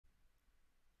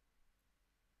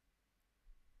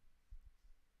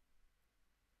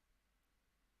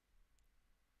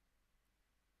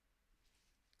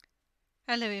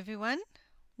Hello everyone,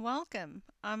 welcome.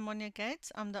 I'm Monia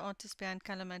Gates. I'm the artist behind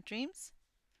Color My Dreams.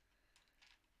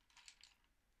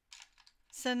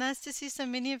 So nice to see so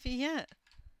many of you here.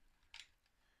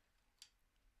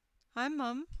 Hi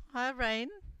Mom, hi Rain,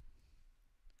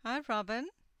 hi Robin,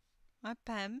 hi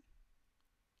Pam,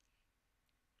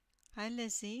 hi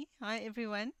Lizzie, hi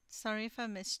everyone. Sorry if I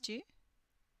missed you.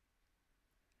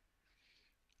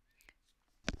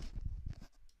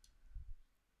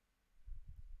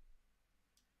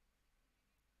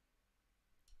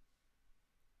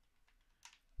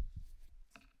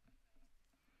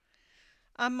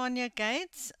 I'm Monia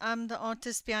Gates. I'm the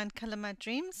artist behind Color My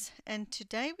Dreams, and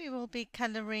today we will be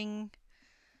coloring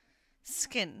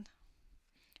skin.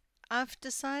 I've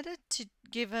decided to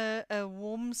give her a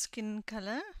warm skin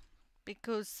color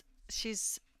because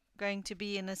she's going to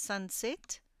be in a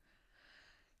sunset.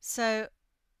 So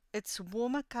it's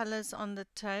warmer colors on the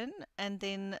tone and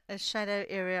then a shadow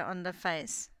area on the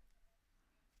face.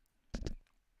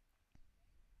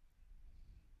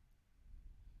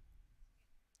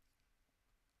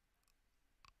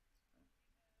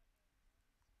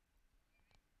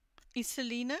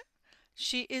 Iselina,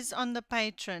 she is on the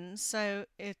Patreon, so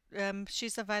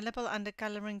she's available under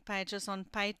coloring pages on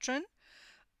Patreon,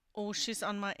 or she's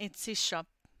on my Etsy shop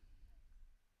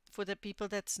for the people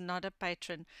that's not a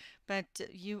patron. But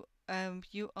you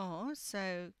are,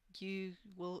 so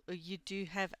you do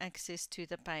have access to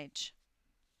the page.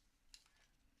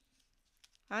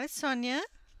 Hi Sonia.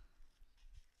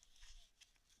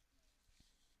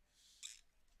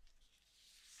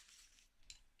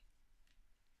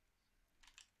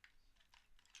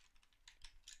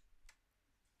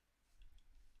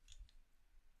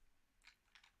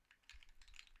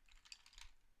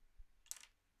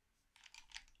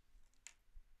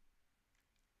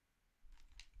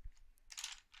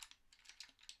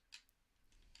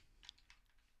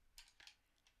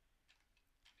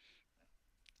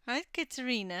 Hi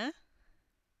Katerina.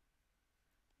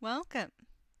 Welcome.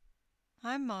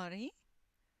 Hi Mari.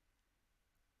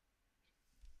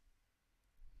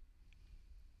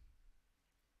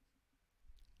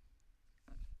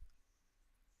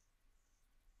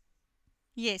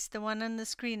 Yes, the one on the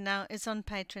screen now is on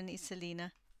Patreon,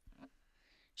 Iselina.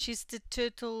 She's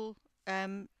the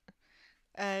um,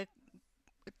 uh,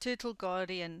 Turtle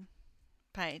Guardian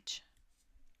page.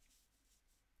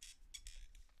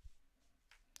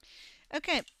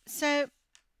 Okay, so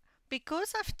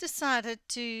because I've decided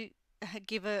to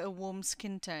give her a warm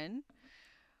skin tone,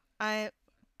 I'm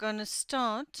gonna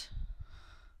start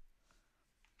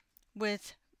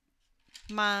with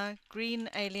my green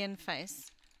alien face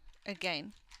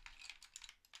again.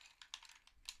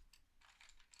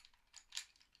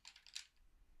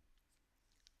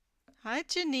 Hi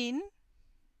Janine.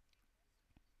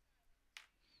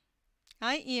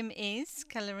 Hi EMS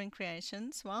Coloring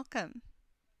Creations. Welcome.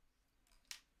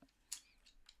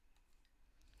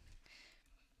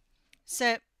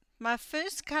 So my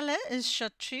first color is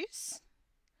Chartreuse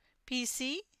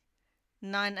PC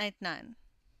 989.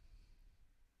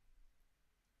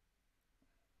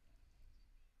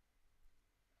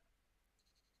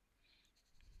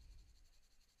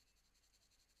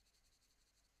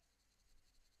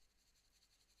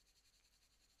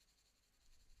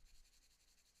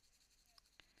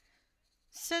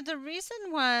 So the reason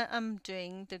why I'm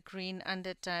doing the green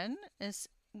undertone is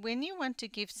when you want to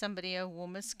give somebody a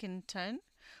warmer skin tone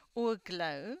or a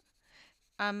glow,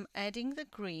 I'm adding the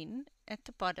green at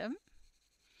the bottom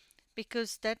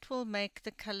because that will make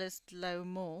the colors glow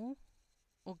more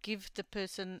or give the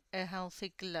person a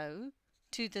healthy glow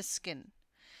to the skin.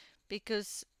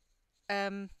 Because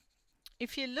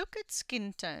if you look at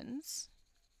skin tones,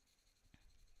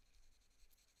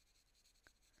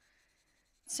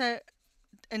 so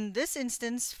in this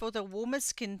instance for the warmer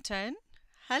skin tone,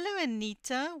 hello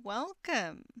Anita,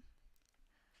 welcome.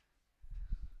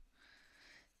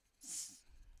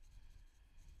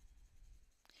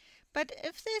 But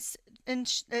if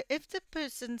the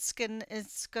person's skin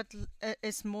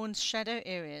is more in shadow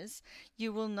areas,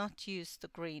 you will not use the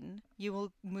green. You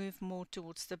will move more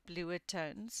towards the bluer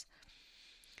tones.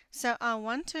 So I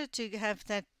want her to have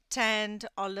that tanned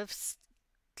olive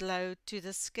glow to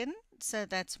the skin. So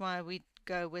that's why we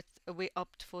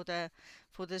opt for the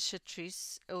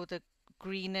chartreuse or the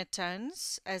greener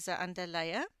tones as an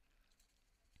underlayer.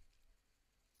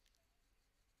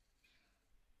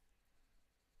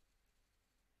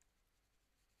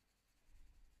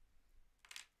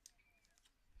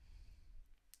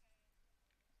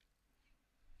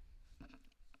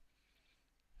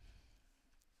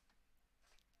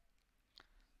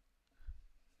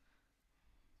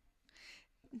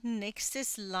 Next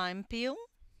is Limepeel.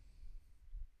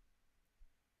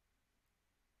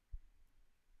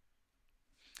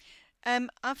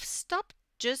 I've stopped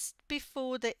just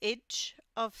before the edge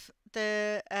of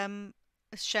the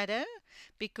shadow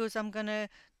because I'm going to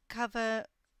cover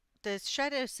the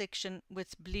shadow section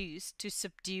with blues to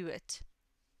subdue it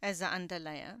as an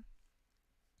underlayer.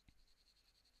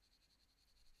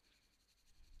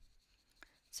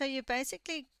 So you're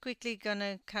basically quickly going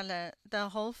to color the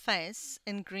whole face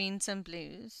in greens and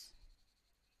blues.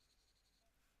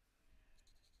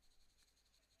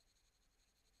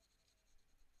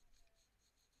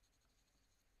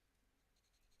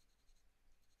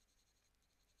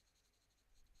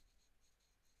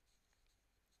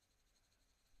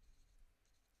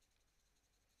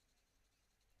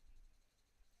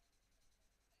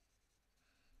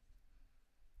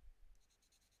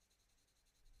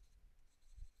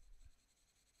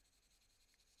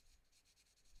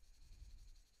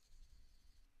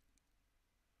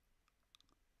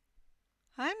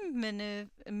 Hi,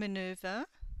 Minerva.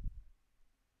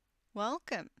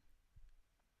 Welcome.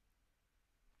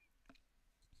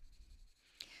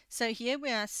 So here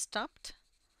where I stopped,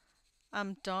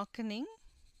 I'm darkening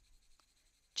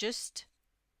just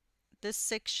this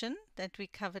section that we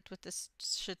covered with the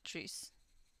chartreuse.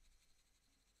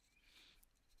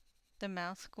 The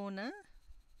mouth corner.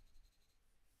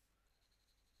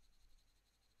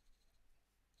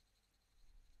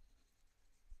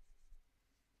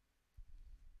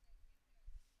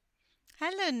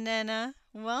 Hello, Nana.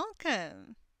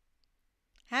 Welcome.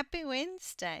 Happy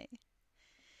Wednesday.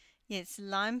 Yes,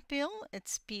 Limepeel.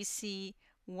 It's PC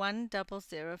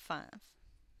 1005.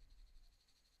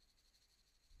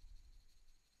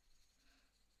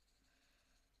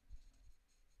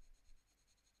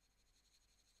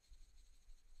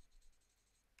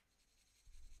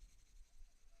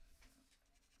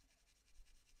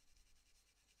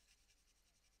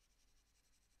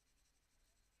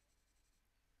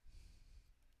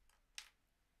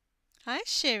 Hi,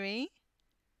 Sherry.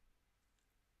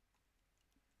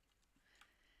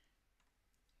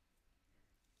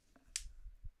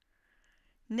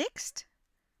 Next,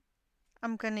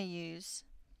 I'm going to use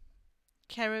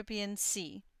Caribbean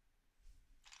Sea.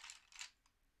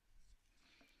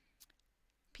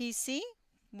 PC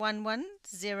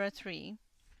 1103.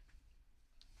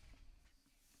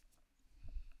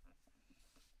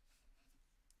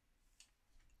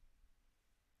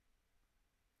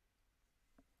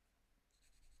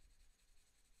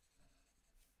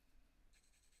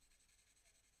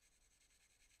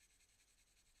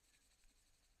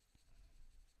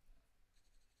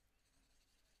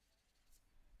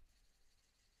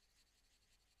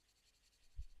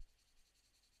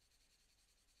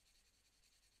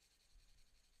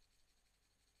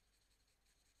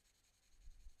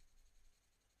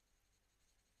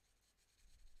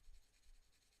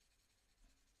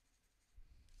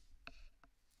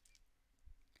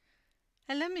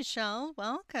 Hello, Michelle.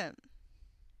 Welcome.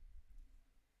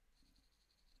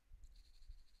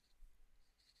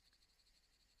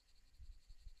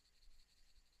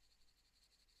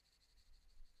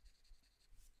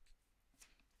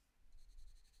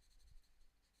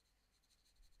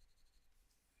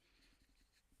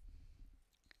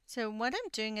 So what I'm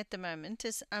doing at the moment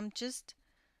is I'm just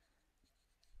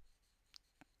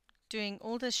doing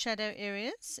all the shadow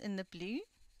areas in the blue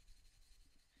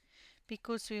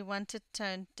because we want it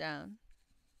toned down.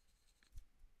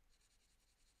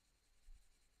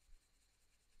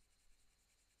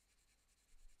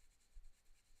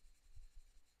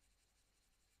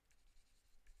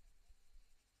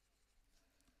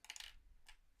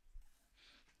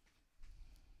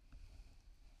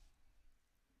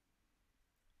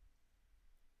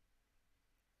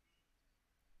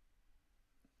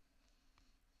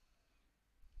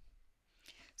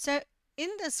 So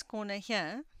in this corner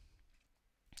here,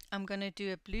 I'm going to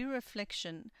do a blue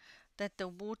reflection that the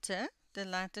water, the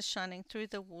light is shining through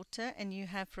the water and you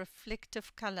have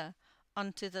reflective color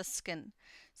onto the skin.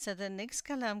 So the next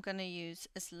color I'm going to use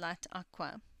is Light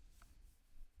Aqua.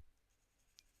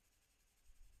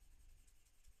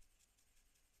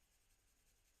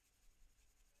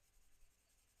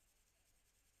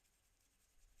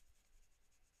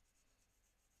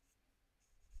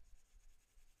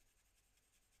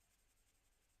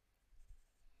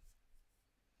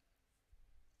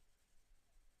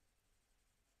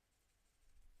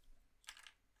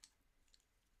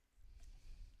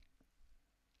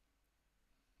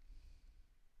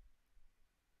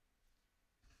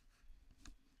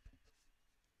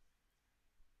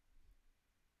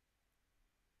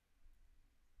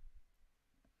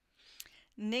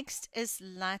 Next is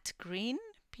Light Green,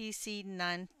 PC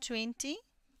 920.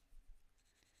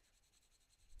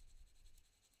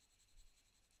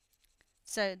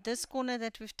 So this corner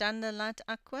that we've done the light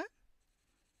aqua,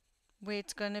 where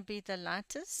it's going to be the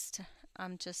lightest,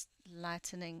 I'm just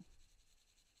lightening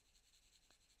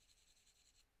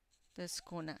this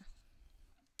corner.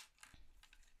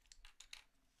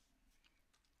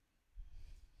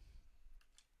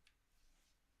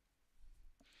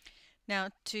 Now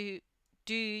to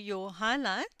do your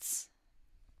highlights,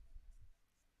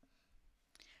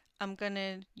 I'm going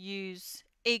to use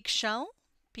Eggshell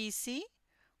PC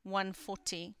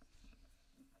 140.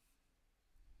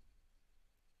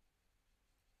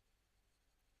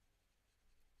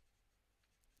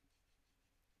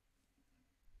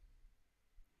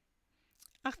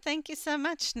 Oh, thank you so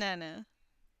much, Nana.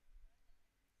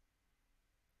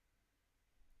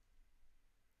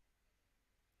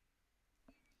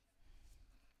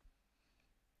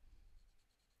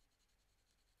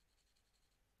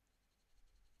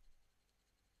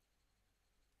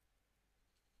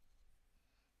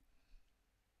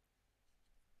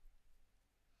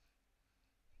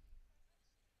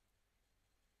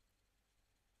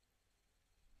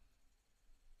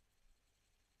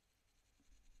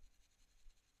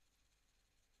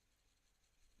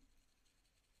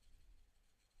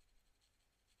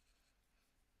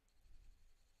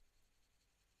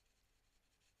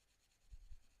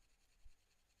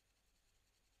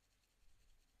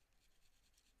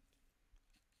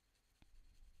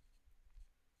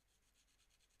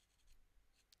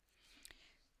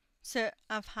 So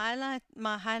I've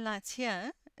my highlights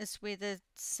here is where the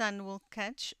sun will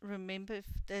catch. Remember, if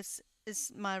this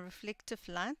is my reflective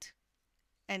light,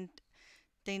 and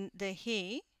then the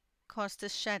hair casts a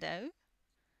shadow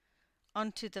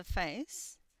onto the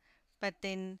face, but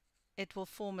then it will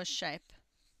form a shape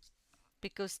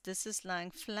because this is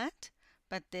lying flat,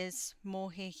 but there's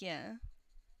more hair here.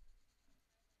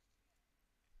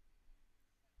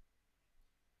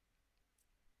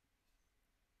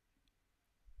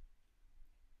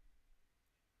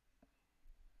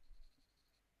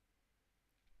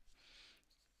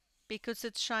 Because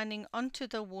it's shining onto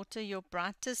the water, your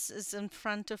brightest is in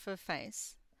front of her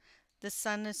face. The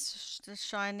sun is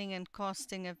shining and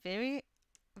casting a very,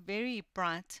 very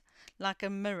bright, like a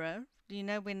mirror. You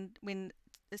know, when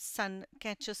the sun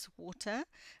catches water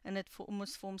and it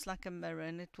almost forms like a mirror,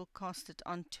 and it will cast it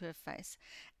onto her face.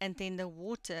 And then the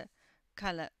water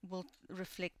color will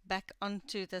reflect back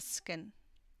onto the skin.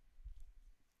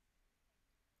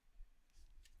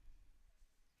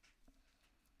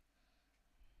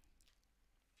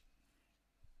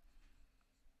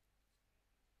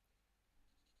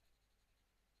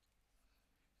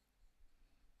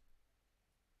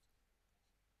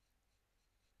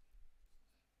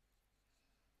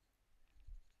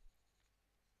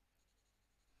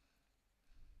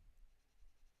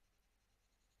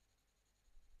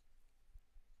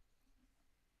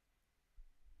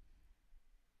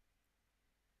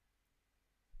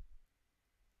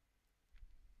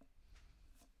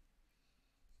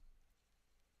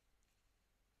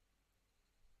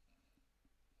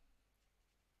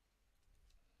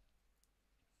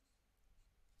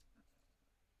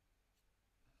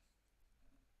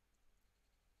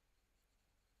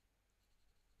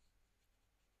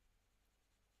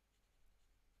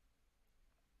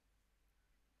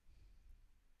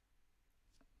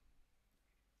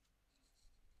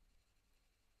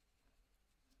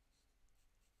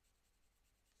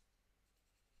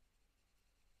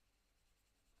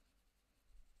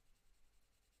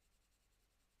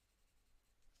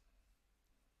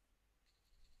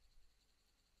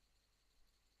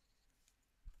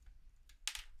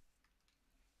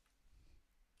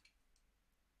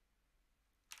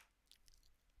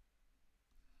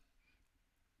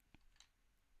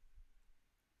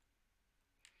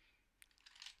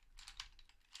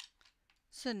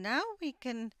 So now we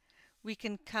can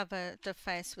cover the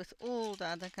face with all the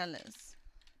other colors.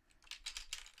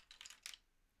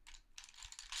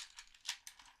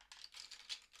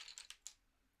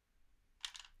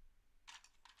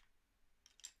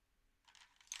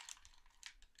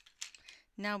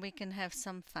 Now we can have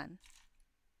some fun.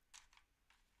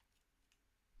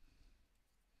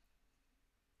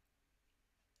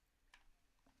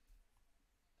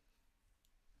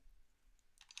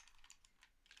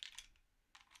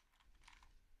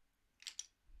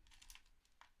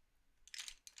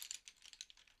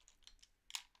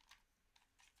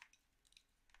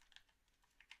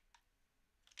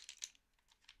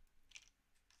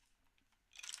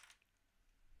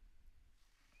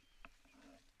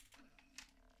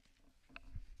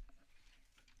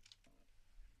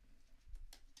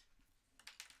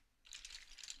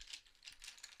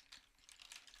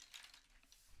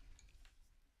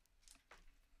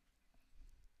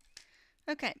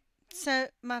 So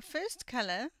my first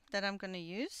color that I'm going to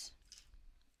use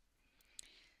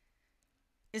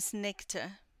is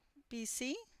Nectar,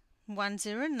 BC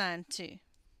 1092.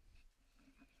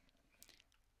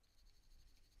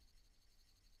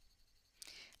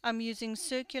 I'm using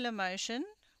circular motion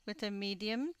with a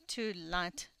medium to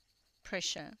light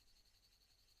pressure.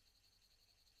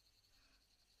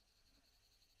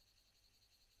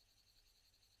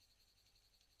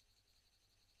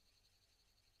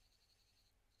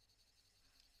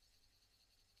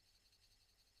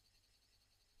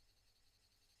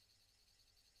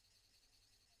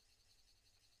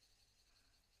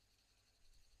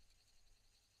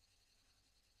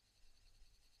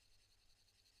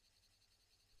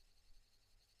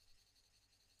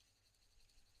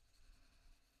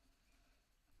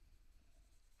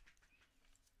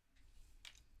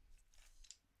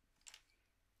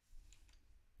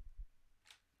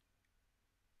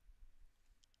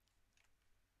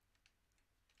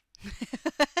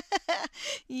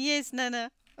 Yes,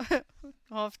 Nana,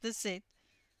 half the set.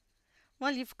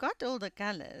 Well, you've got all the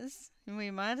colors. We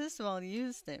might as well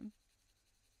use them.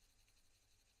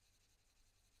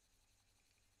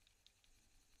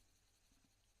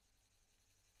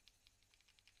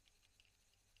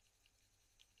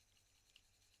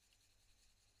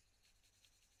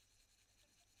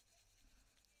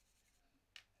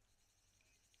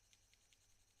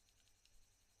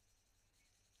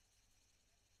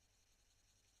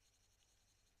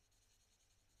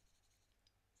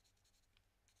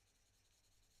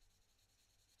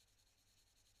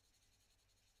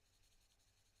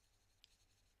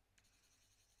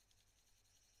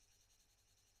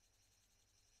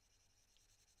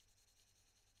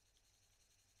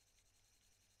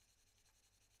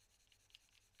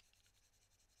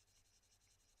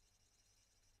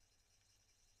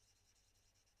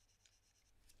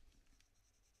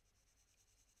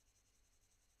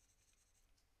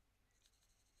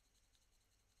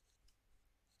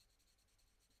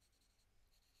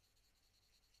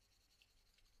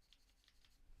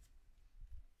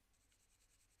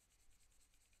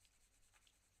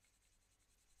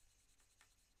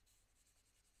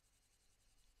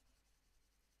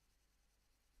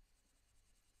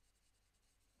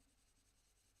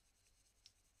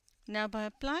 Now, by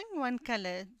applying one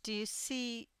color, do you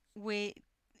see where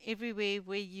everywhere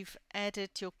where you've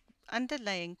added your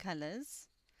underlaying colors,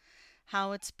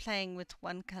 how it's playing with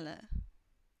one color?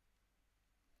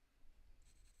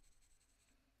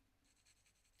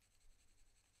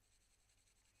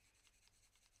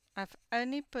 I've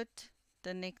only put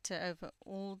the nectar over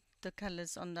all the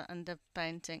colors on the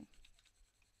underpainting.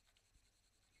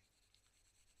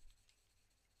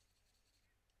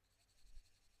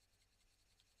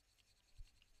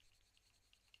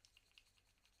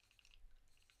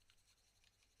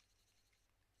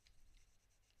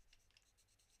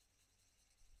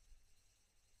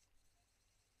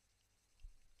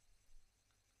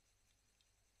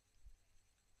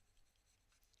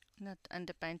 Not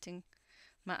underpainting,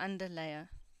 my underlayer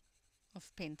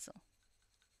of pencil.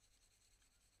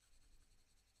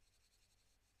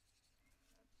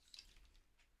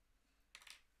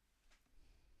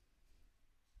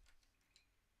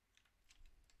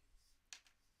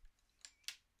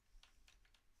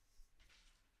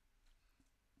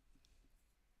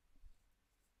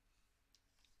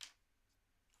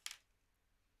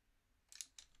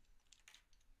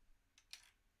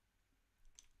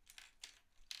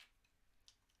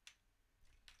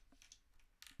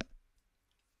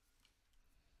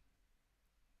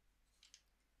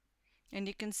 And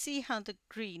you can see how the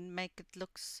green make it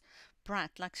looks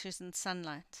bright, like she's in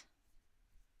sunlight.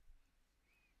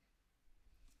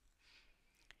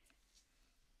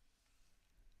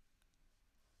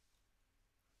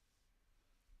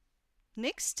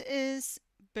 Next is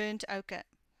Burnt Ochre,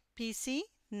 PC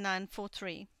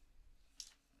 943.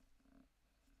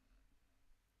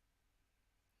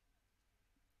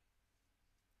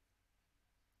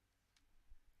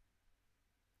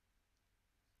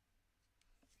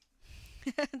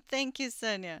 Thank you,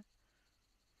 Sonia.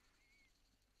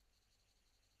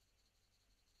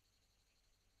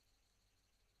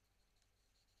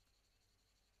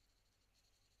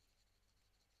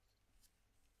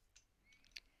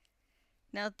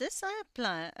 Now this I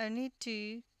apply only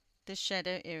to the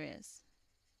shadow areas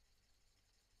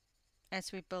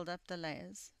as we build up the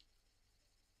layers.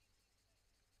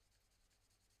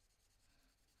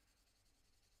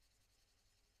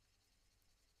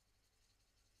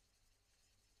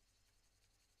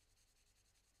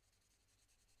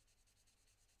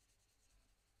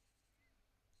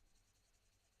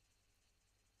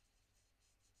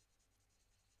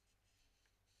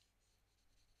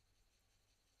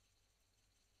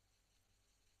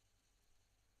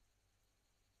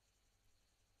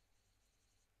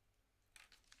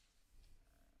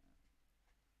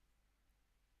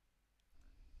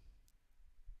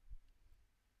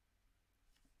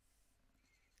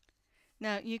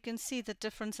 Now you can see the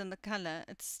difference in the color.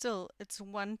 It's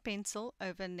one pencil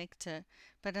over Nectar,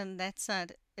 but on that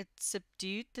side it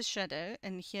subdued the shadow,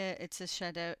 and here it's a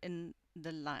shadow in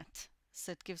the light,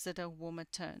 so it gives it a warmer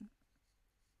tone.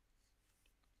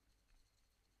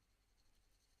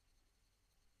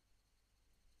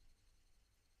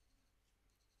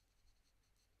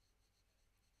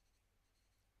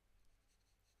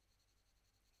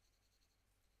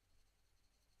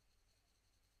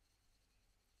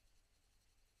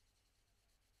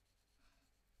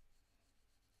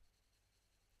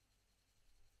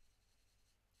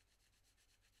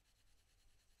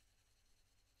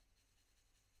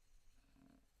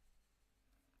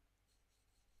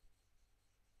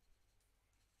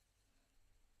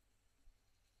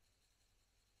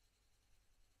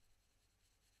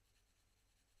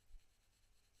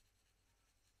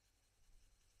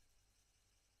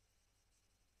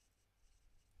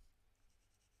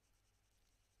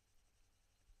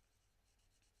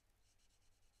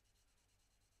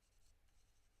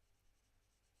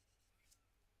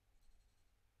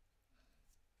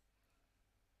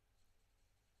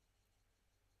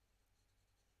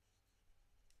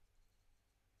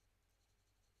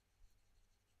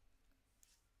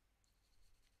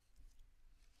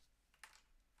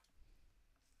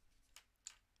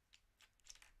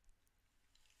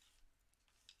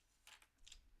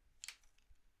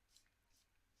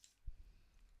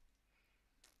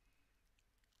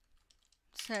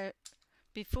 So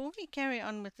before we carry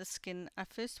on with the skin, I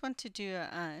first want to do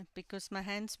an eye because my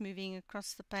hand's moving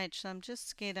across the page, so I'm just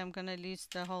scared I'm going to lose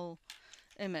the whole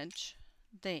image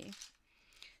there.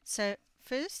 So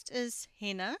first is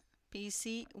Henna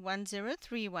PC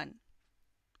 1031.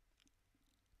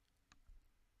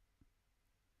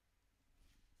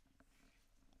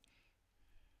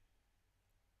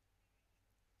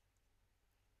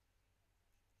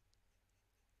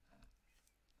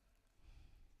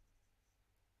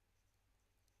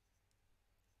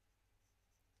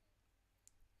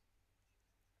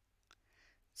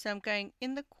 So I'm going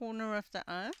in the corner of the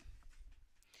eye,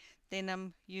 then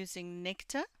I'm using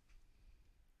Nectar.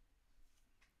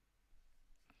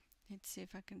 Let's see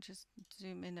if I can just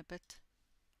zoom in a bit.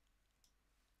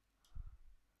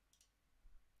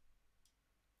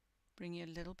 Bring you a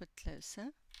little bit closer.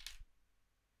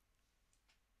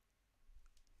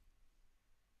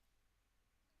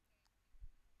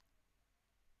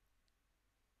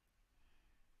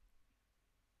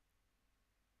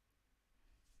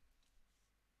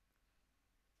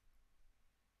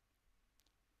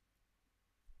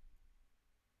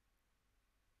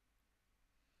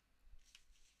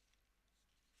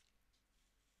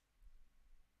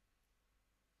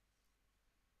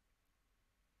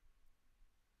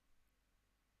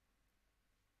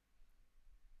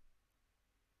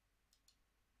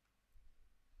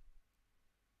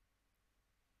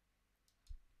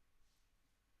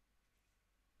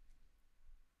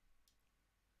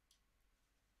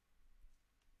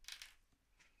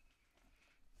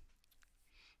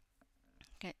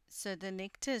 Okay, so the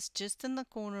Nectar is just in the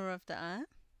corner of the eye.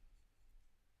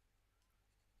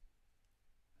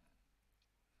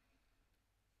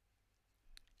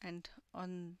 And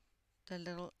on the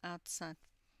little outside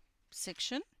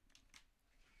section.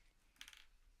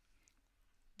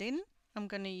 Then I'm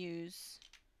going to use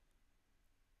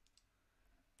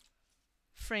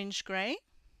French grey.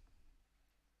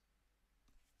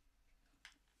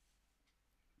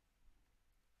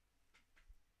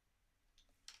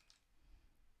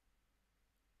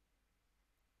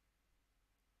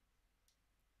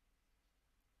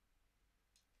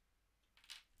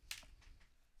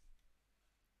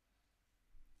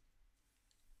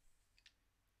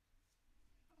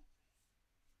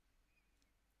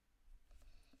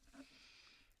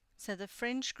 So the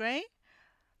French grey,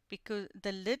 because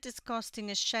the lid is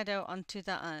casting a shadow onto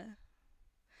the eye.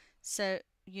 So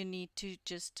you need to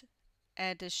just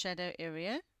add a shadow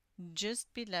area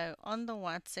just below on the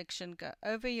white section. Go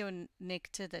over your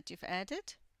Nectar that you've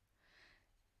added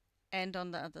and on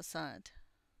the other side.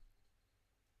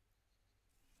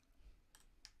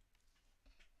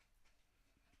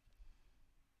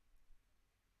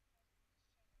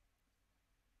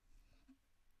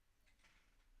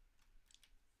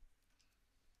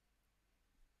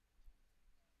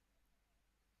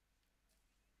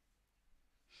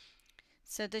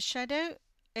 So the shadow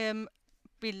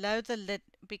below the lid,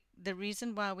 the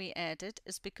reason why we add it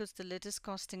is because the lid is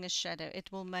casting a shadow.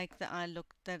 It will make the eye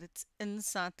look that it's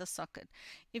inside the socket.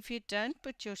 If you don't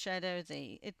put your shadow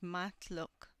there, it might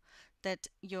look that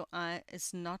your eye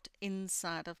is not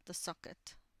inside of the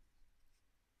socket.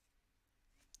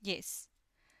 Yes,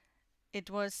 it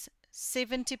was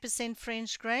 70%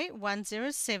 French grey,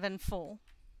 1074.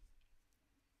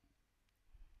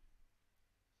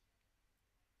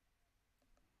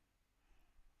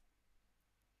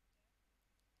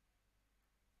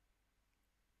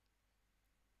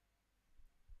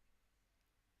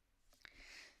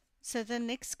 So the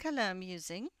next color I'm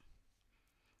using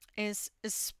is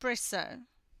Espresso,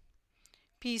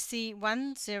 PC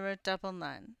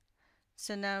 1099.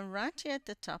 So now right here at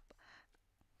the top,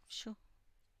 sure,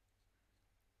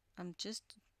 I'm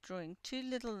just drawing two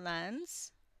little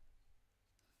lines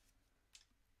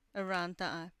around the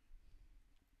eye.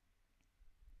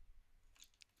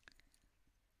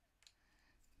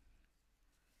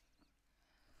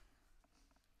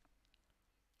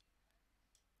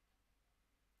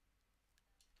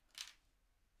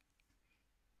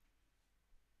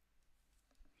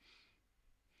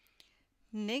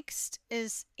 Next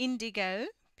is Indigo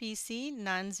PC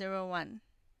 901.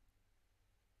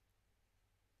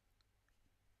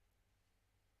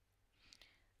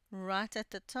 Right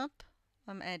at the top,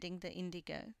 I'm adding the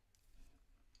indigo.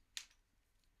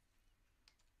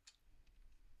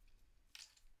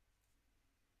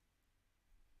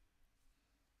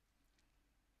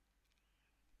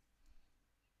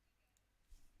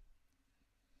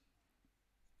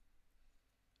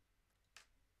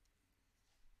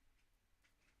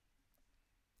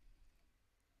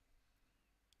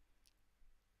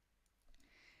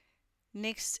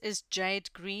 Next is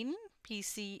Jade Green,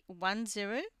 PC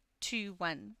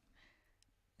 1021.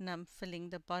 And I'm filling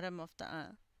the bottom of the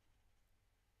eye.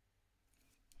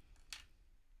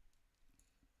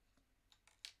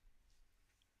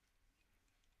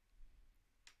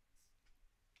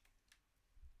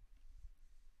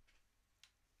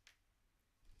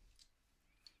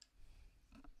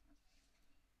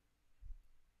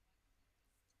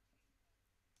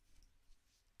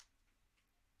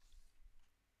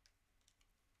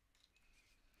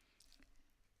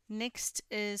 Next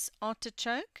is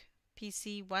Artichoke,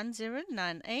 PC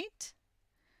 1098,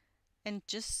 and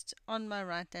just on my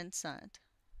right hand side,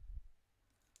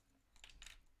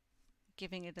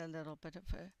 giving it a little bit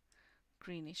of a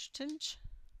greenish tinge.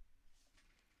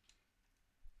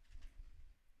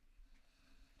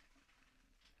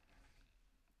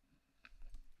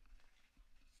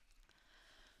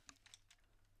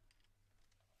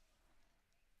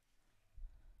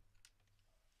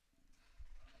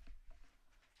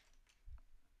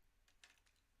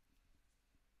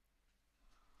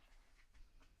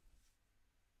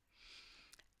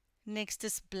 Next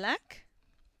is black.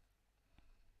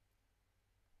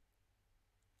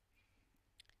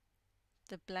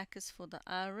 The black is for the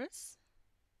iris.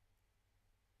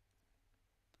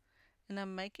 And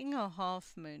I'm making a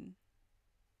half moon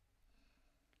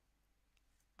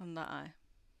on the eye.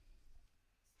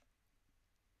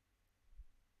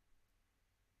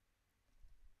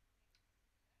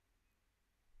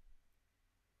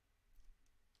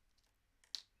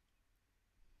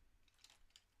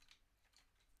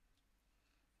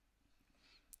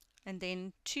 And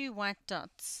then two white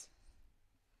dots.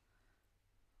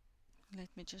 Let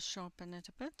me just sharpen it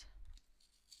a bit.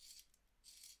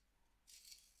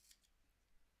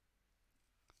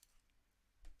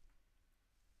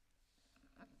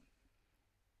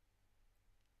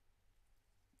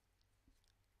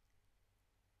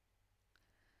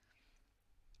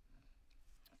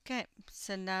 Okay,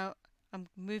 so now I'm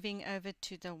moving over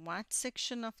to the white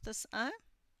section of this eye.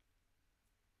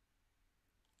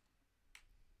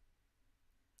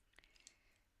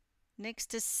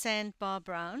 Next is Sandbar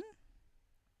Brown,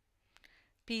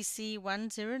 PC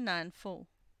 1094.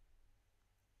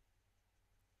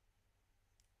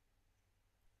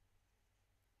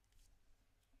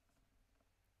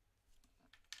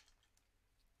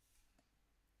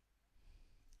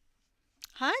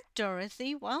 Hi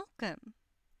Dorothy, welcome.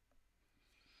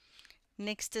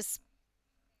 Next is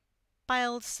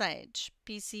Pale Sage,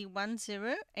 PC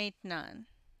 1089.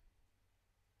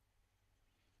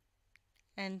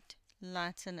 And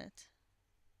lighten it.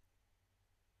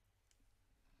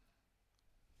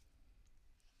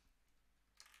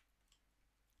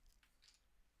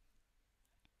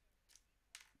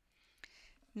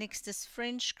 Next is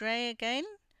French Grey again,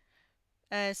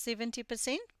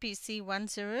 70%, PC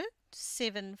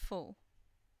 1074.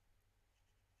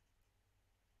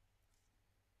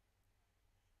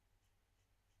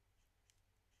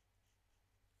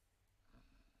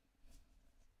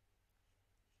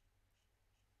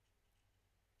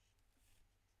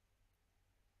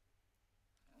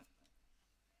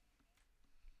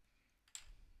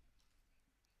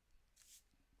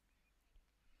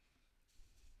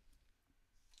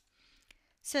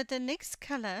 So the next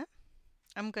color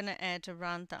I'm going to add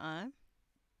around the eye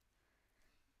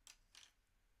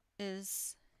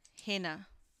is henna.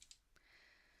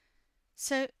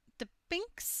 So the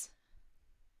pinks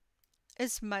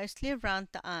is mostly around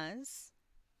the eyes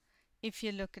if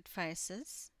you look at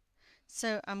faces.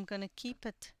 So I'm going to keep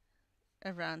it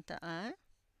around the eye.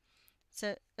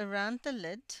 So around the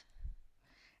lid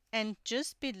and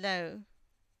just below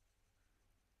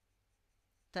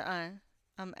the eye,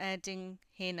 I'm adding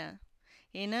henna.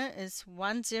 Henna is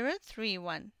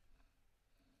 1031.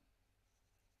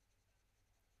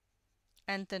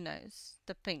 And the nose,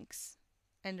 the pinks,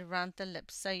 and around the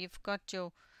lips. So you've got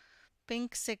your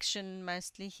pink section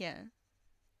mostly here.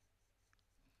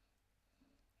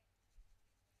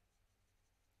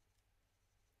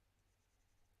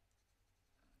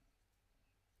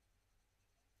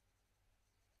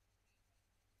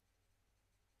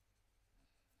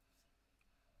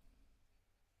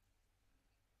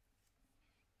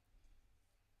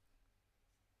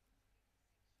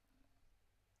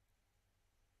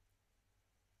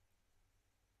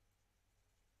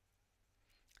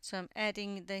 So I'm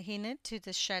adding the henna to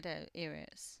the shadow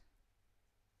areas.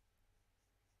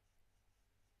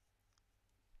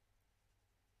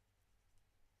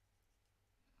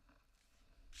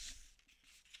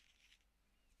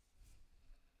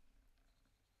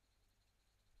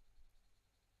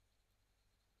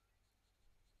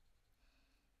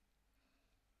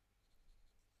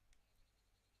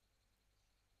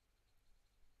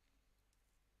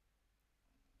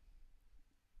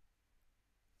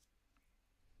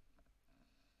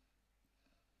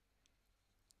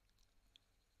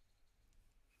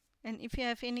 And if you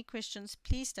have any questions,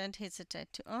 please don't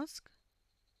hesitate to ask.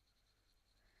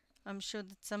 I'm sure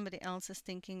that somebody else is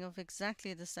thinking of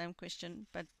exactly the same question,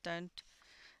 but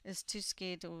is too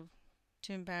scared or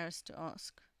too embarrassed to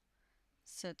ask.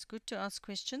 So it's good to ask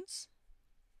questions.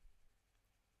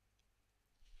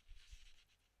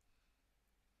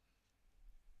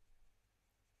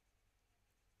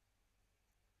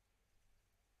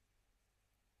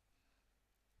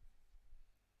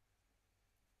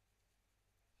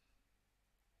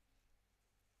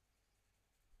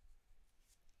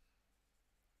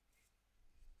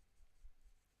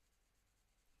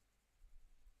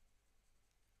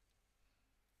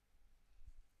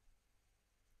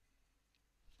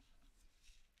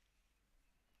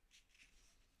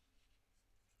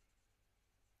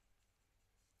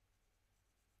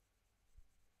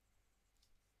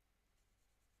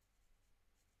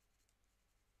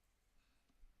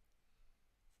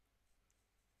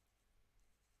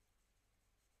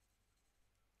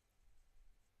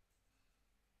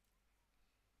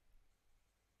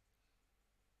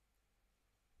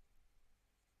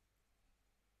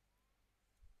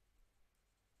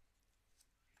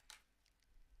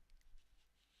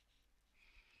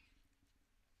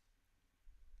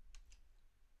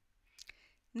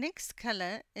 Next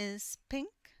color is pink,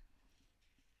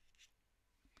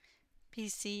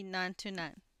 PC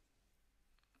 929.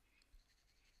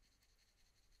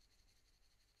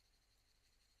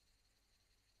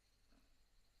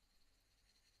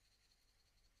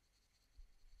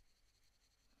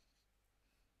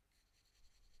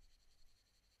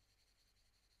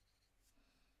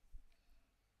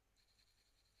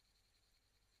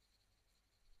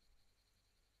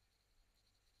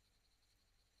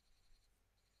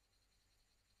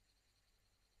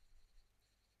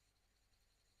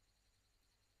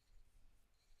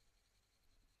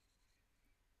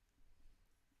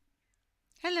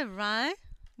 Hello, Rye.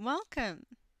 Welcome.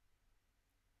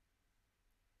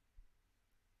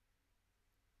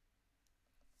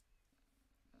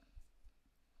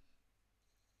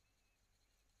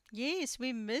 Yes,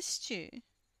 we missed you.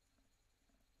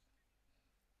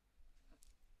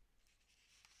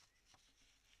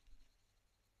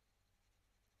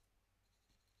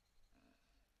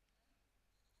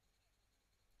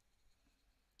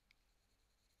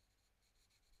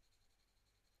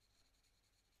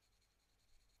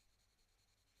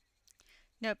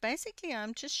 No, basically,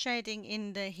 I'm just shading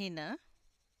in the henna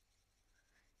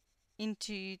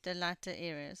into the lighter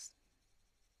areas.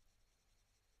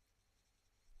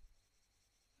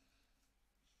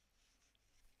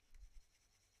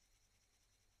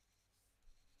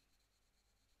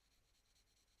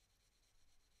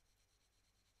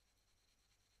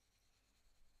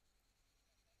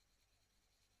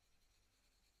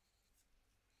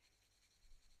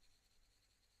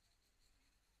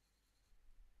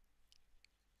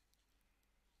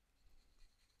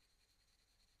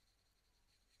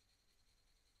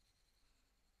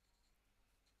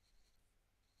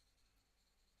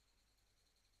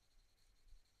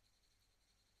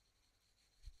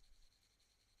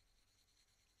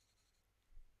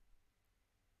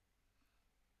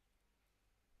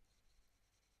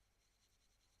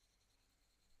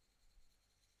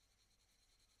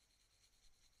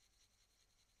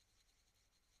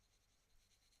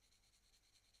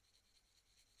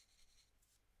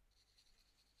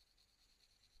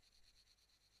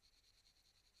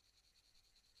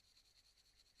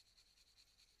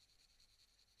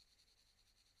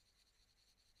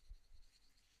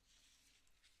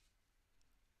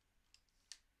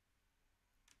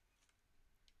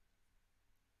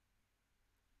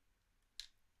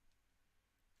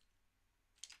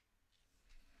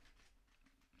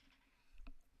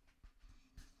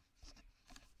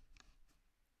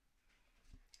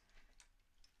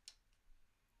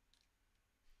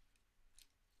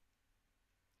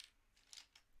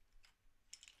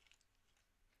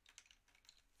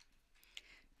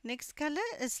 Next color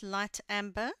is Light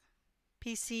Amber,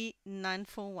 PC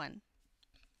 941.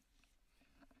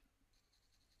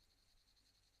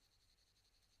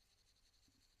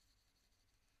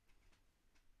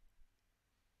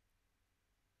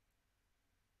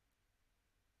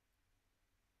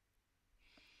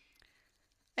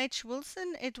 H.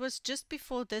 Wilson, it was just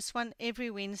before this one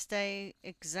every Wednesday,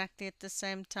 exactly at the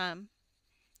same time.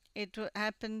 It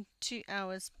happened 2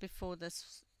 hours before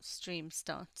this stream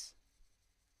starts.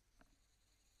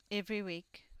 Every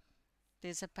week,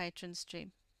 there's a patron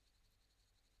stream.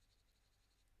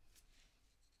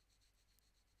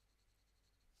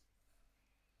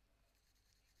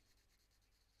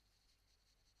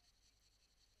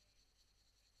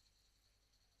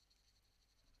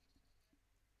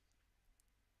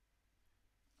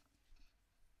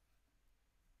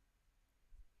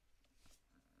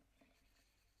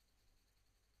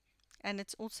 And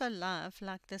it's also live,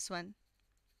 like this one.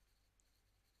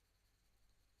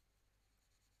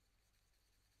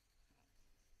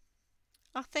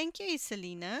 Oh, thank you,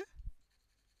 Selena.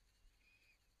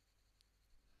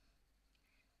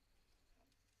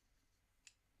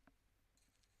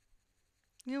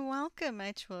 You're welcome,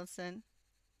 H. Wilson.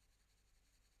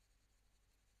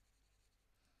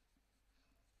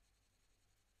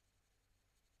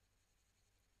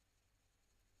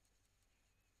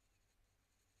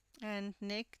 And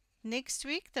next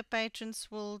week, the patrons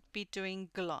will be doing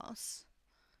glass.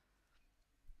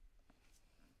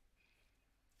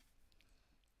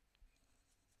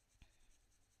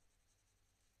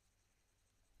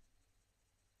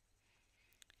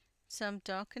 So I'm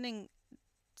darkening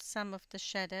some of the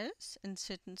shadows in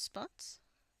certain spots.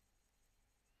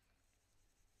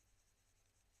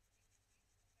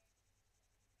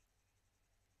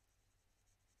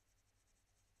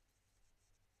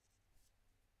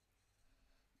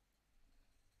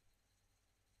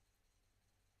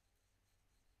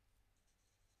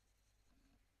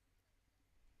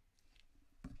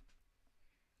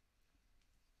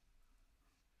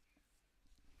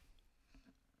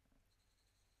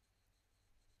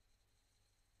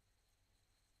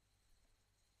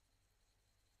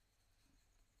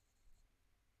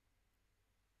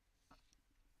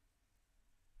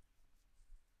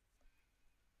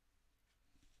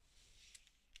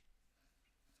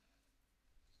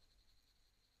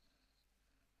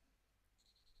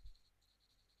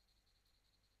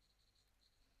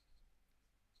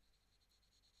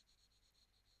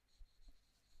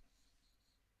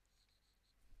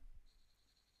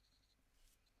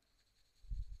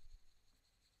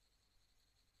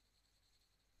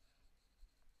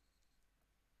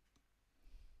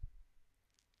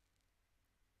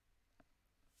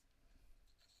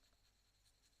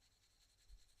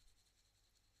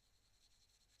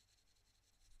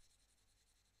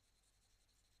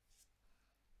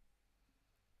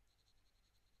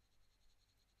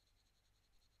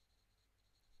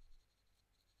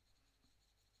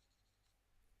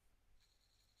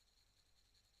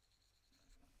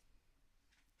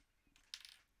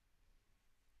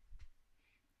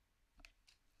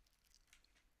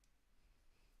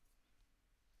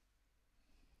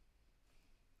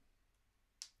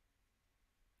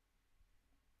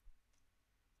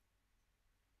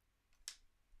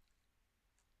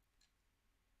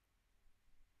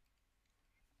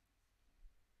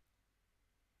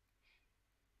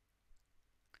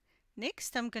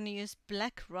 Next, I'm going to use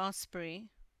Black Raspberry,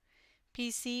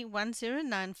 PC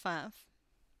 1095.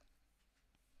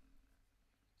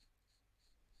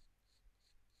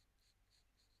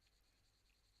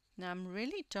 Now I'm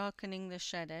really darkening the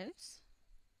shadows.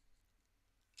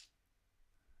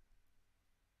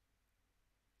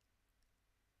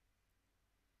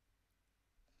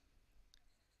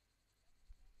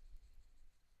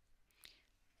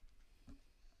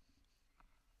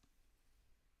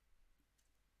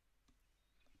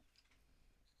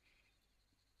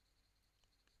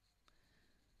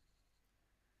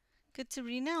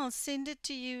 Katerina, I'll send it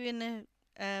to you in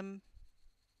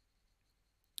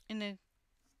a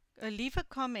leave a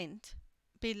comment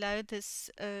below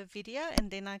this video, and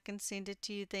then I can send it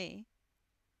to you there.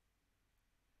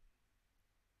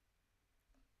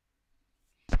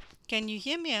 Can you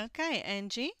hear me okay,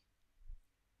 Angie?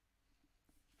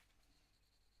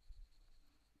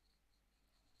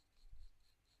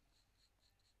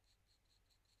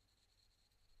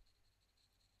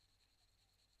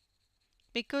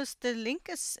 Because the link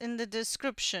is in the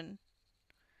description.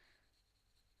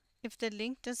 If the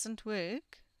link doesn't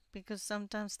work, because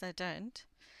sometimes they don't,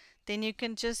 then you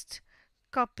can just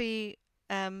copy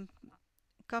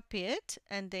copy it,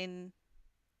 and then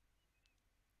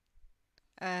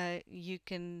you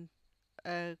can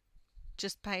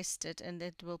just paste it and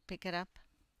it will pick it up.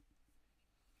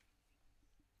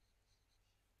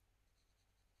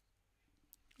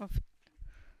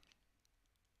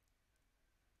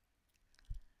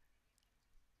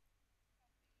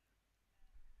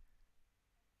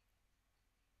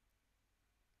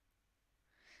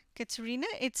 Katerina,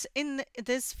 it's in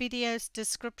this video's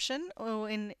description or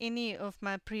in any of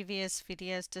my previous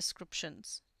videos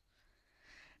descriptions.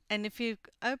 And if you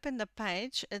open the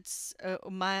page, it's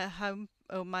my home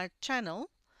or my channel,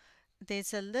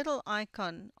 there's a little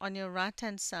icon on your right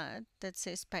hand side that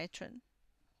says Patron.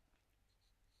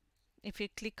 If you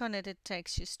click on it, it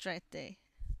takes you straight there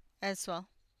as well.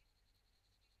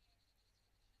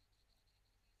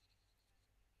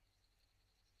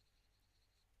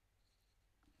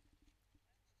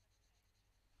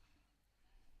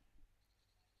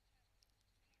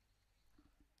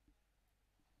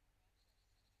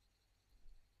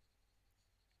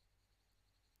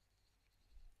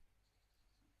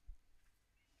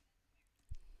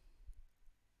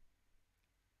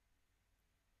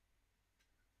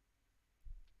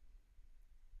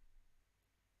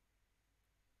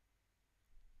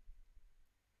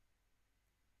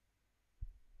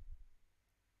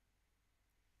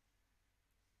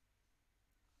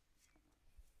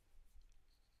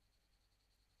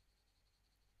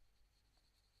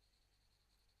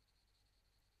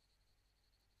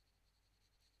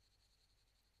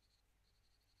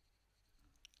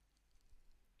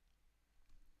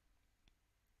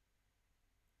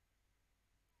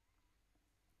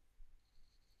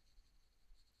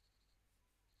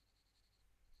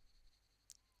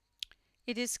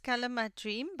 It is Color My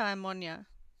Dream by Monya.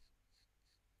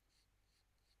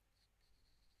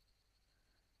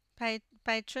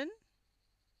 Patron,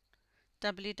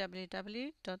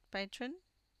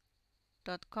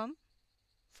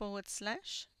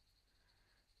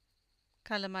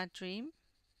 www.patron.com/Color My Dream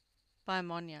by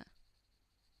Monya.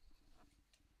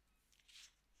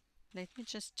 Let me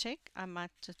just check. I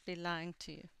might just be lying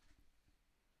to you.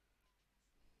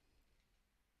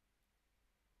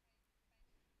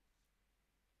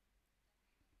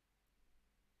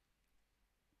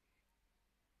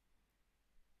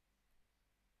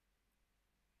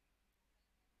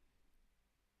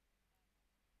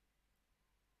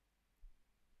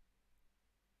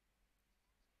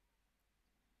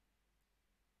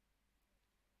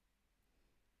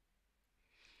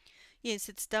 Yes,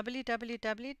 it's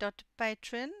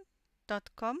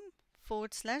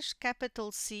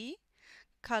www.patron.com/C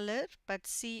color, but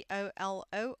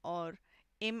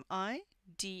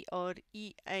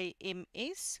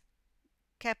COLORMIDREAMS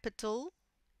capital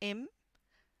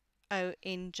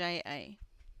MONJA.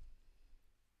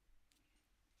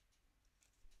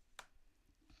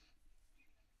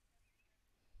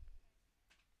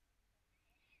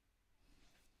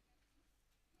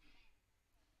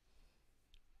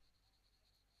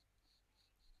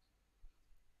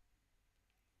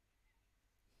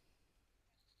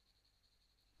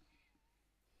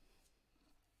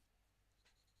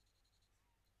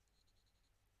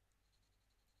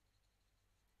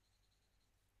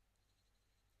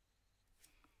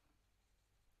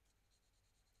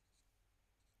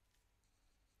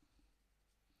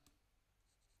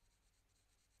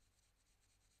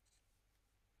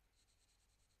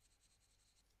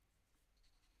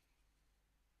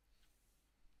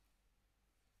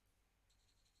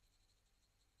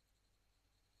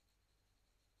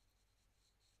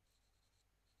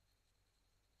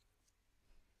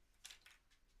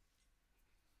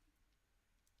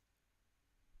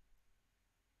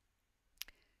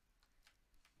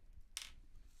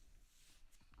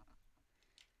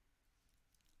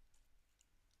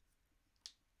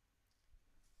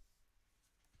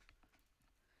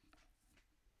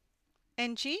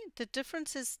 Angie, the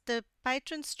difference is the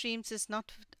patron streams is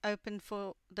not open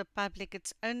for the public.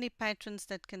 It's only patrons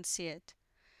that can see it.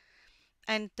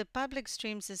 And the public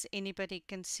streams is anybody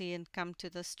can see and come to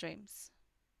the streams.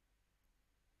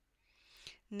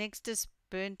 Next is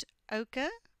Burnt Ochre,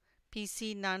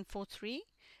 PC 943.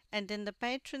 And then the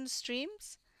patron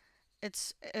streams,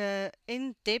 it's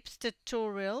in-depth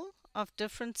tutorial of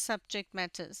different subject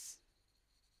matters.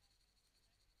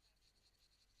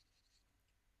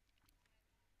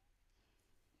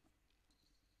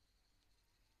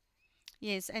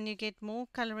 Yes, and you get more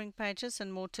coloring pages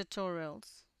and more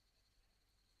tutorials.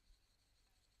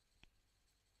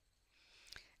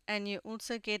 And you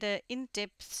also get an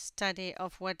in-depth study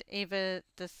of whatever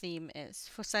the theme is.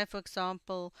 For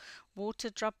example, water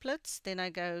droplets, then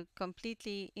I go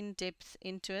completely in-depth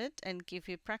into it and give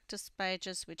you practice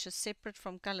pages which are separate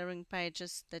from coloring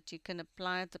pages that you can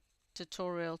apply the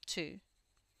tutorial to.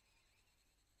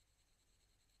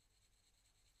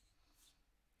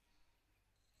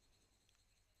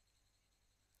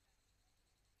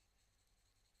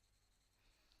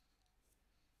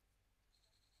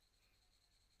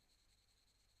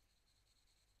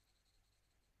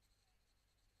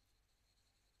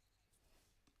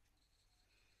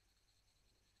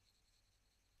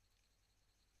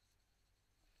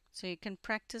 So you can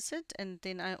practice it, and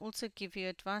then I also give you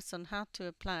advice on how to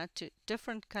apply it to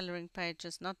different coloring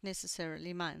pages, not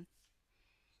necessarily mine.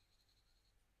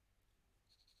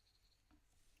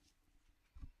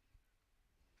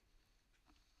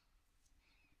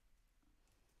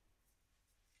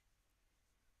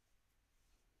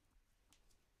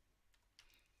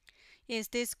 Yes,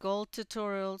 there's gold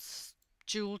tutorials,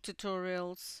 jewel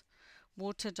tutorials,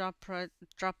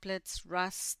 droplets,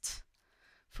 rust,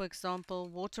 for example,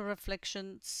 water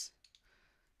reflections.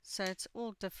 So it's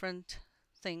all different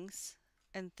things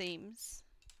and themes.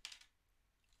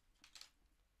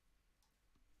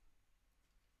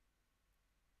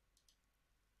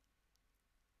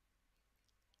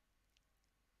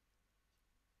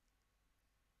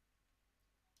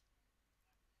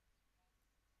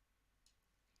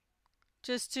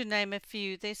 Just to name a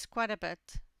few, there's quite a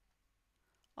bit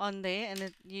on there,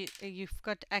 and you've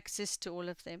got access to all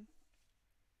of them.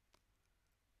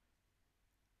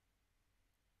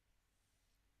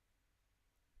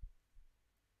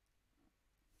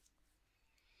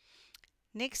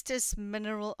 Next is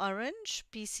Mineral Orange,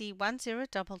 PC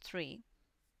 1033.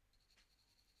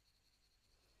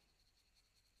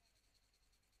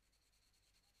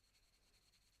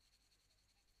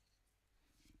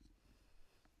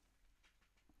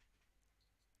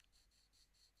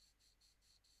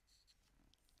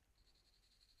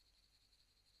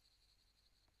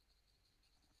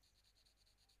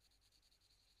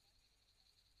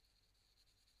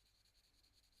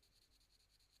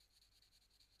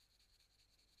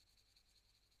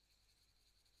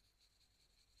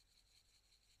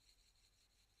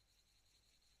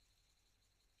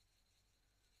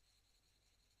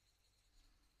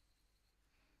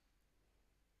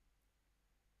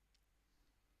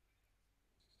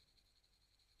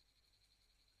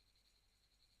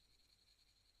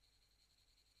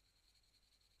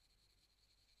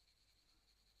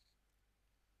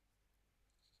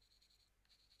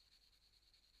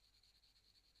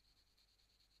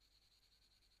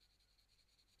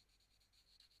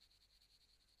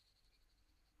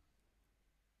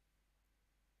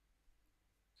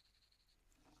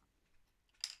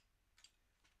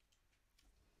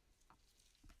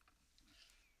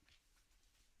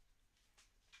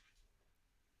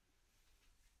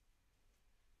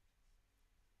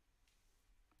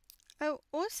 Oh,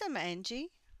 awesome,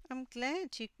 Angie. I'm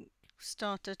glad you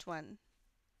started one.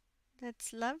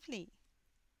 That's lovely.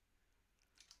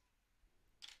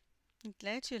 I'm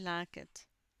glad you like it.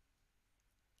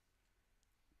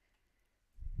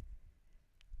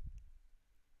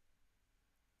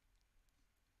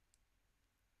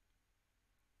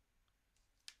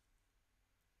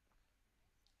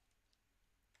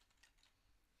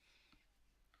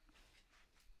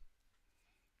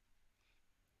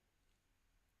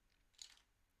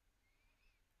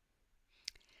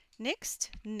 Next,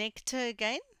 Nectar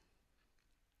again,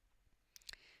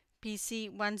 PC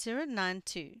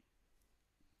 1092.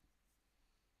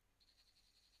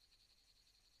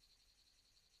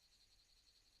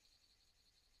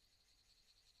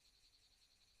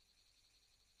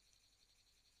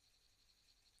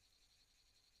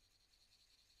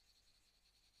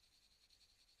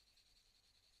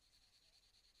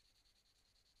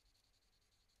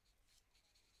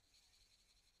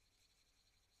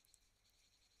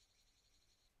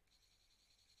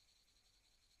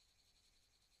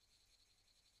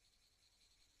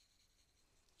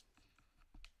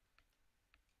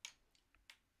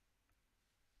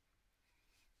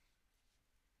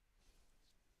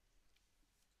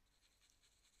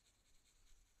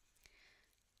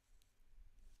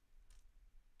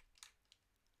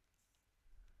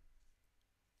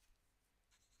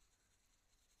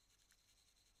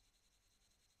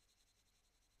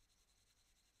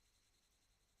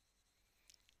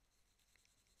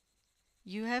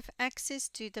 You have access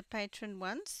to the Patron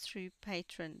ones through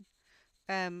Patron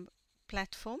um,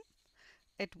 platform.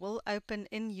 It will open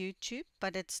in YouTube,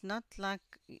 but it's not like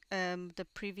the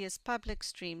previous public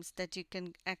streams that you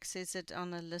can access it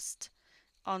on a list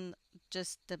on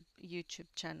just the YouTube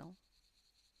channel.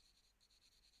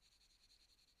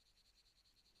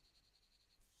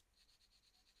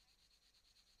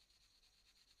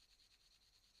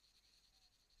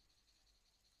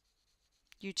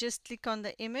 You just click on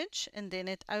the image and then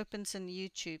it opens in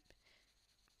YouTube.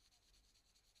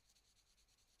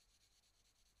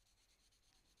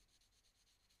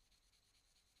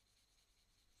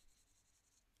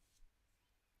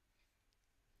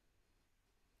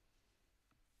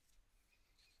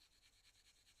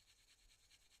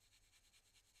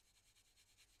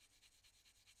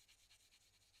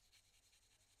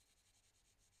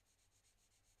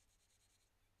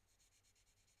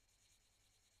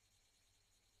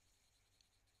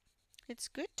 It's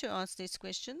good to ask these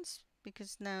questions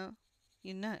because now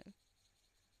you know.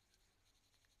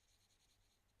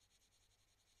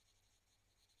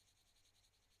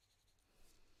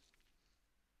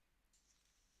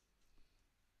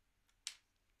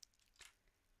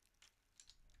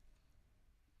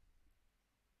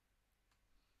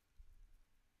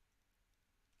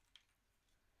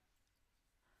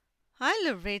 Hi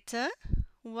Loretta,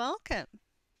 welcome.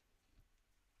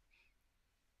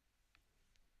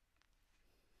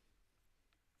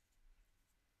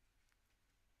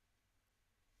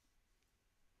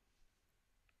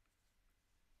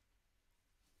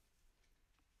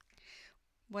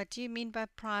 What do you mean by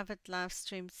private live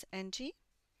streams, Angie?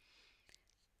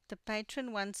 The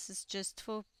patron ones is just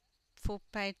for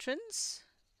patrons?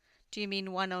 Do you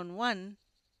mean one-on-one?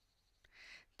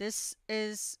 This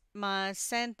is my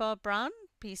Sandbar Brown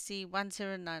PC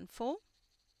 1094.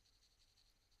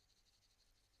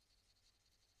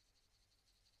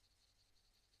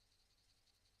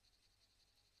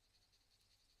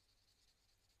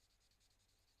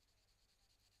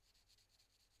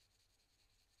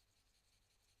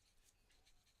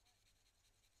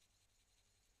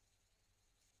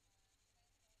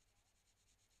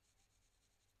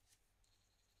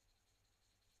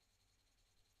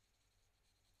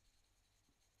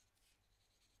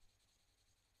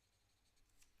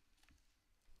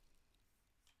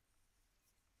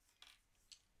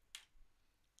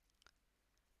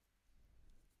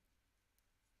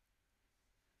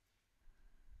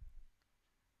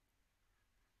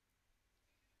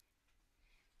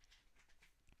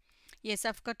 Yes,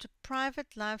 I've got a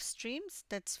private live streams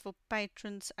that's for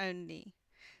patrons only.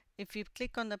 If you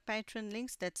click on the patron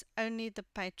links, that's only the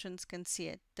patrons can see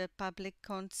it. The public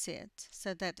can't see it.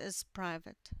 So that is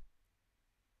private.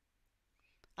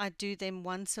 I do them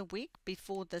once a week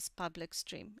before this public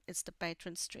stream. It's the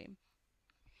patron stream.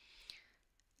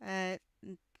 Uh,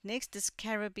 Next is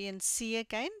Caribbean Sea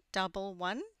again,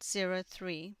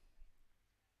 1103.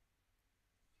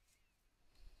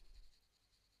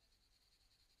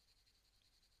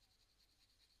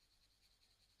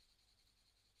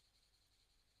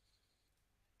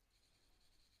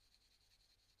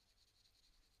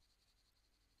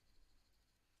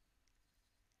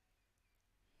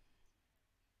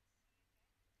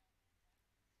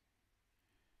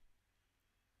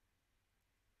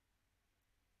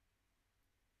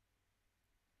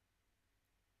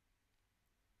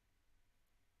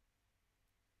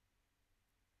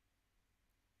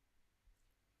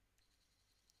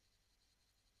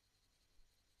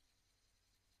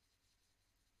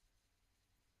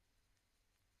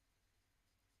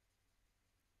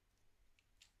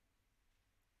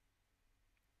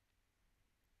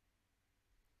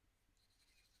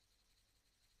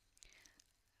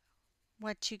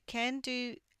 What you can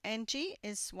do, Angie,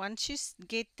 is once you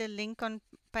get the link on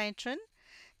Patreon,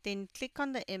 then click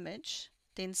on the image,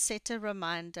 then set a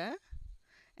reminder,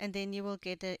 and then you will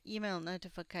get an email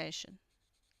notification.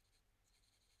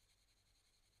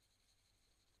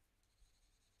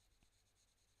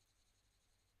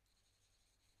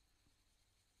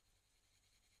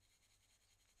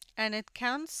 And it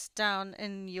counts down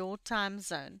in your time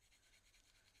zone.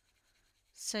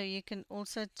 So you can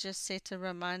also just set a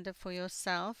reminder for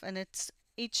yourself, and it's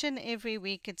each and every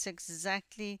week it's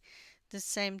exactly the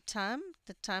same time.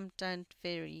 The time don't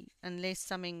vary unless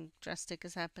something drastic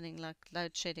is happening like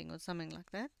load shedding or something like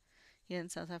that here in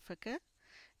South Africa.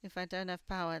 If I don't have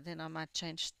power, then I might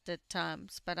change the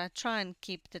times, but I try and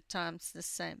keep the times the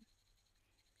same.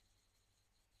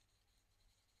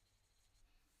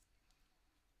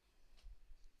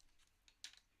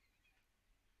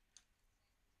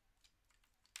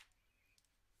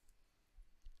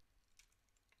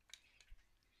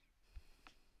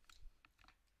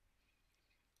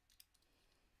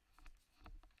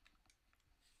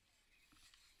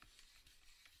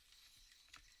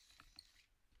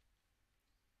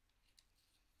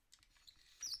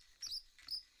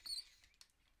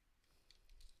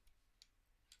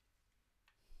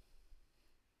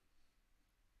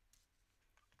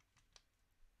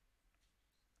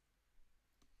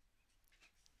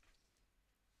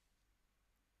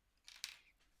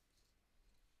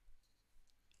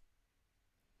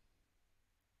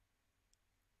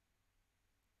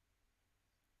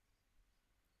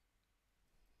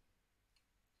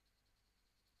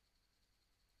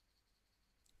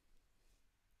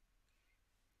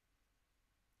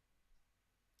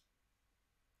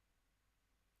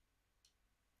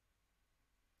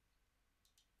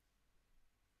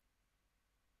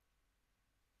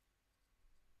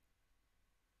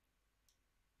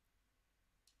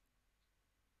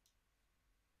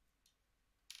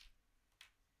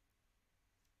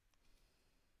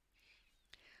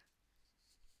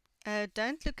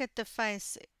 Don't look at the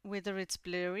face whether it's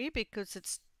blurry because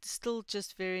it's still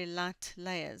just very light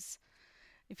layers.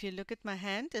 If you look at my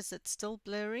hand, is it still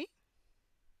blurry?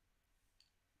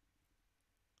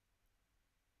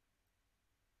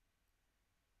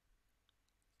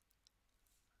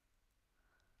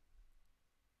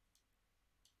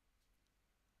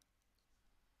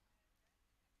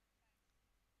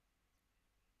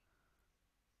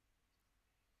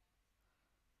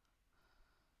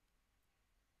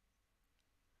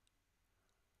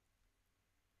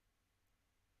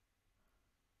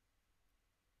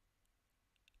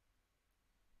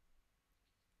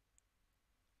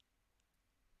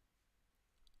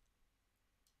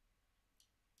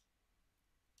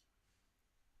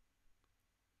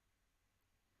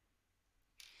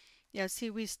 Yeah, see,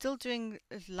 we're still doing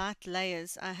light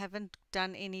layers. I haven't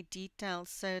done any details,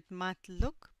 so it might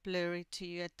look blurry to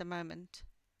you at the moment.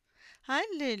 Hi,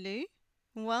 Lulu.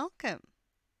 Welcome.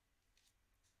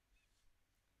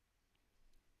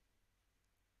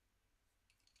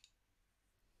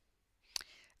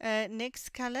 Next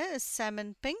color is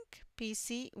Salmon Pink,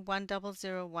 PC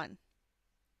 1001.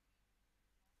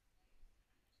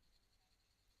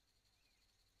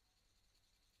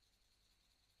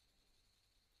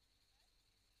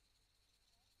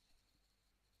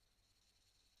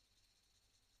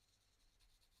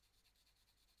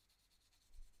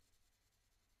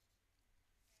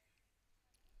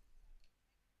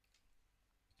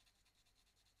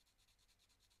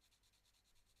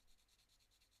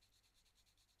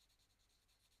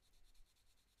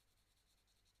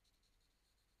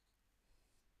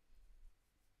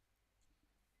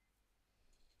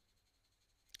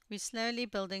 We're slowly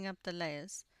building up the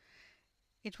layers.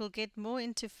 It will get more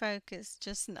into focus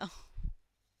just now.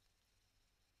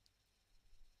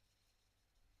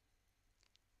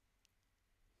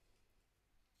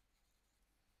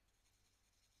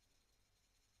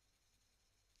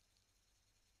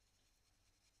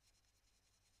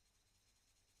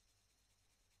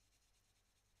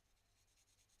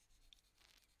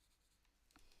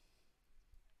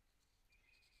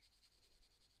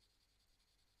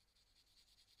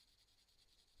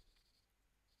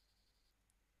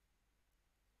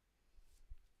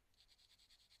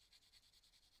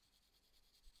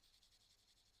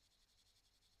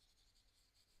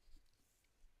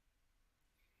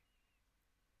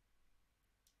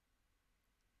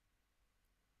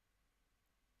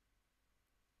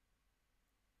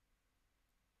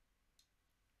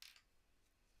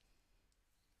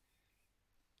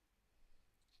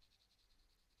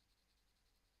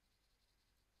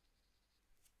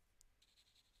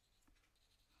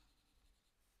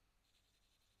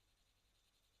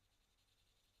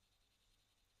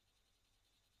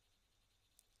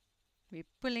 We're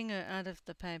pulling her out of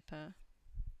the paper.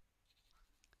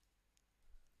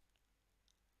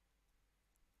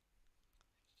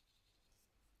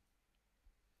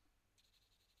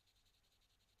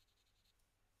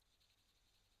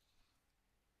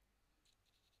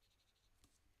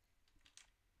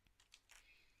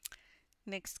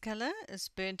 Next color is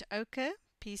Burnt Ochre,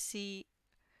 PC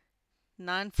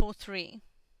 943.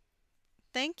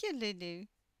 Thank you, Lulu.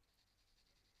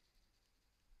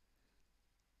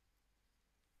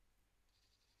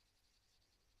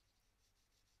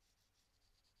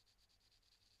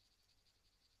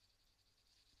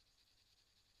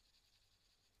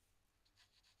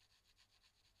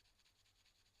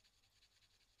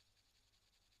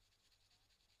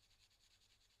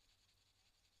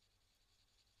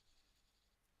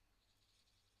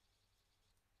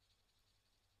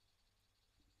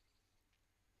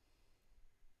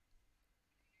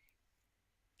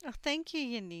 Oh, thank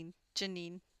you,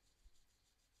 Janine.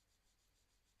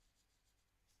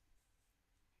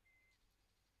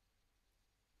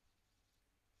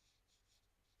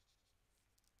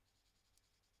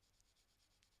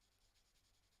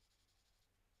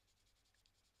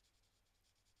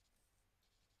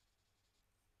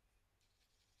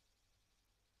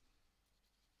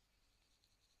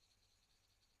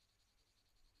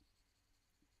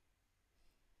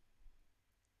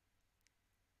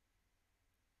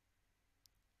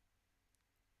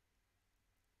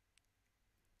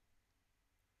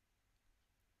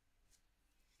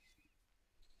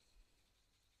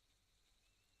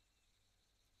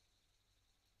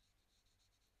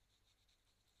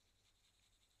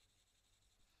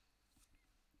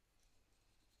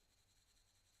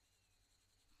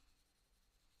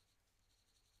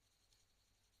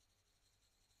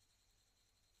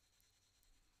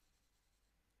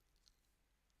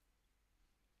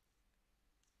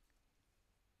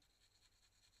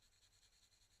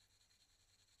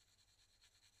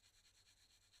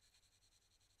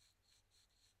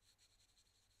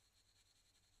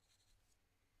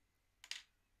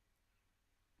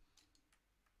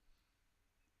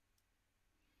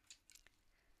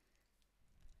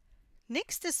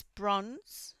 Next is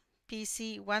bronze,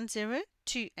 PC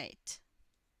 1028.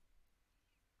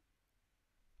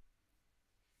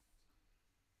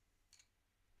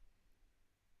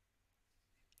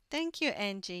 Thank you,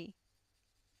 Angie.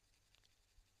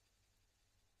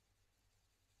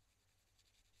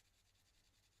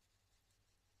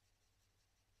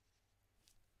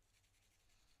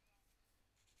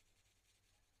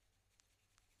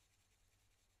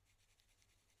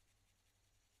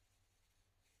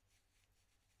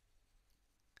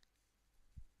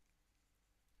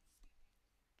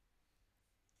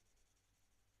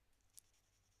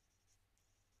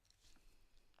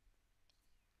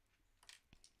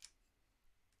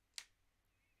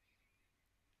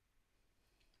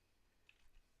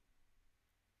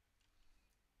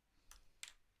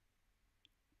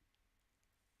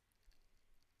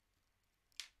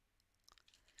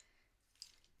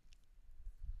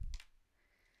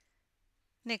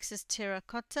 Next is Terra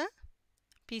Cotta,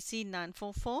 PC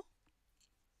 944.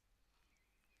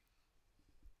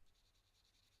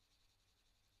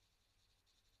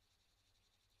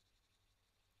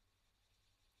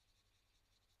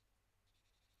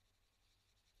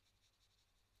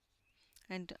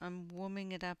 And I'm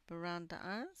warming it up around the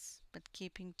eyes, but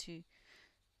keeping to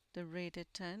the redder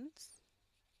tones.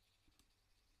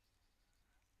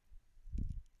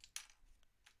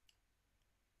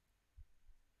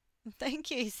 Thank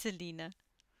you, Selena.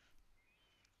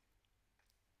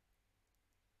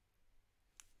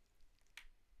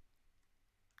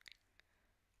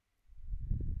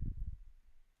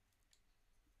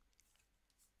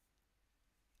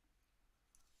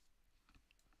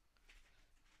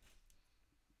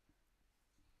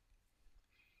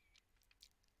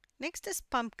 Next is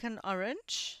pumpkin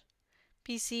orange,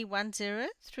 PC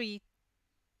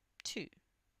 1032.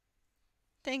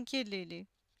 Thank you, Lulu.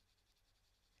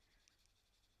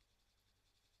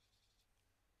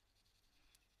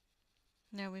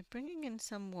 Now we're bringing in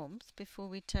some warmth before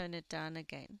we tone it down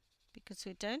again, because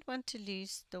we don't want to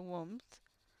lose the warmth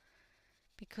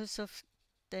because of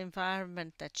the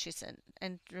environment that she's in.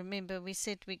 And remember, we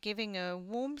said we're giving her a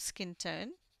warm skin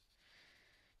tone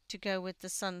to go with the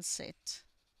sunset.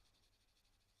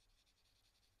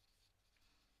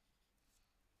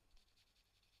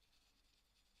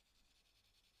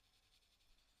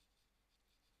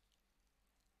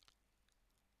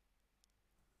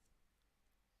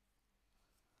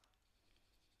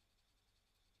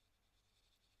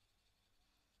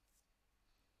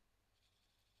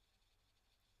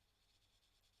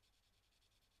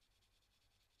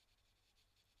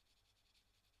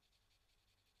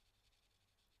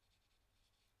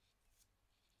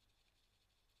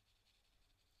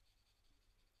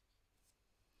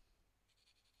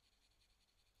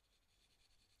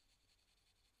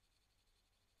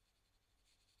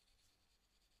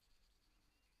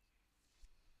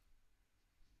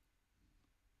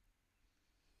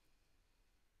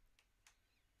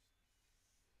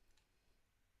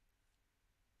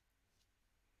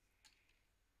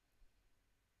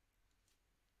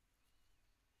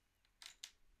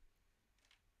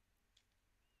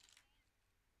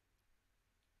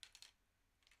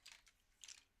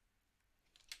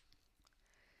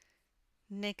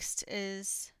 Next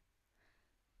is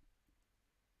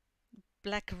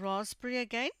black raspberry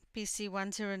again, PC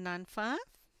 1095.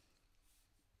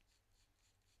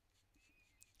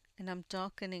 And I'm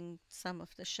darkening some of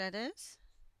the shadows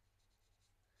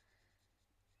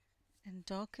and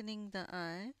darkening the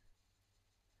eye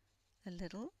a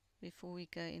little before we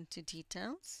go into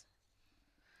details.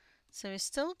 So we're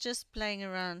still just playing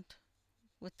around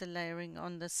with the layering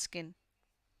on the skin.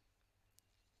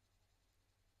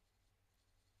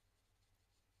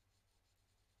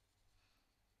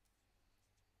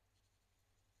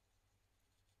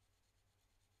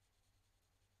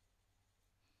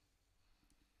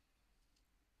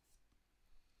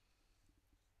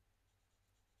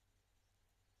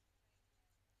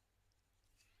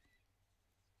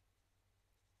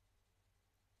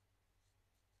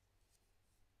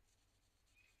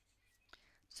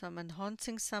 So I'm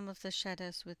enhancing some of the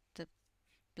shadows with the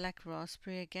black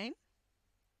raspberry again.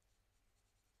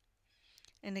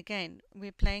 And again,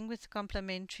 we're playing with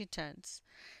complementary tones.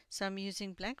 So I'm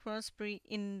using black raspberry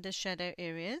in the shadow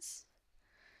areas.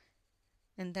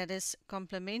 And that is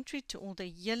complementary to all the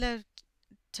yellow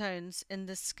tones in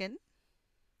the skin.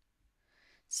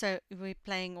 So we're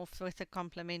playing off with the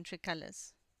complementary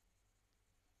colors.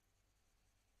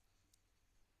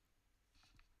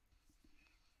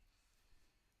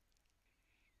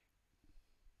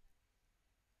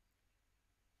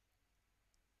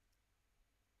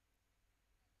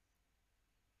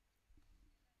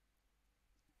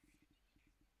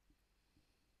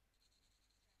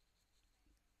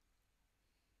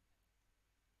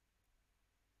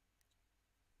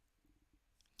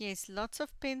 Yes, lots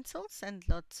of pencils and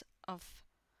lots of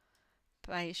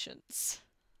patience.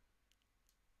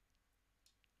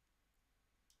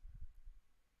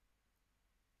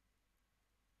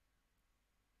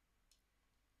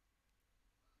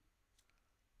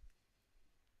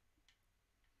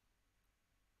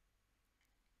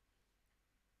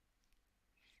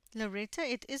 Loretta,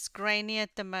 it is grainy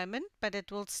at the moment, but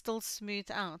it will still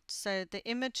smooth out. So the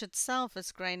image itself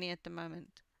is grainy at the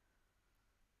moment.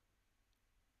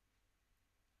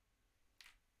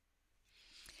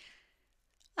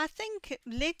 I think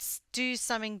let's do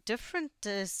something different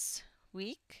this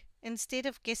week. Instead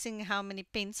of guessing how many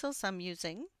pencils I'm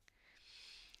using,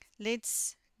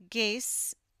 let's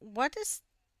guess what is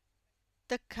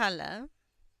the color.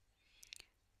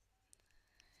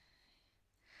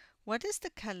 What is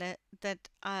the color that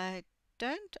I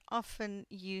don't often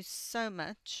use so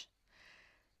much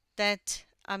that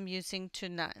I'm using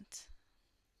tonight?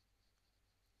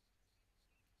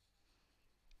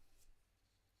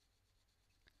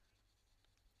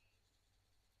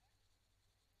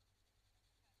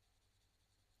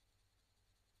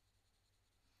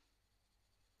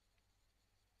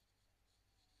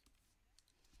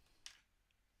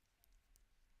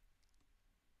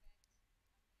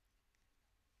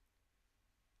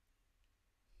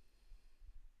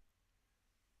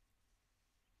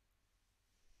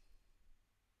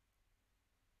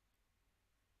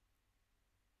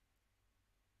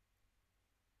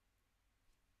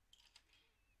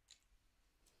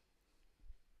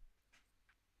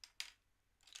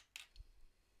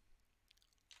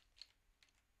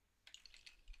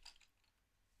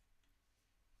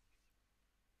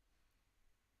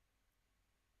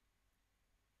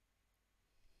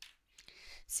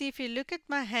 See, if you look at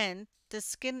my hand, the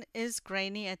skin is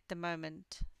grainy at the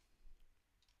moment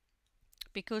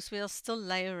because we are still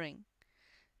layering.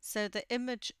 So the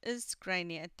image is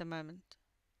grainy at the moment.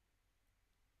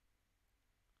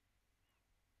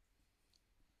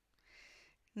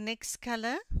 Next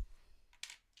color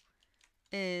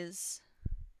is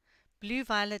Blue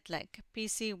Violet Lake,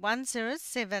 PC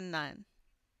 1079.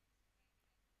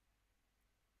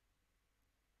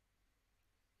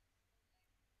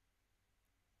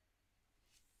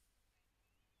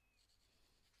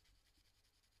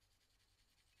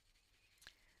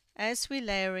 As we're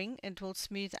layering, it will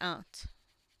smooth out.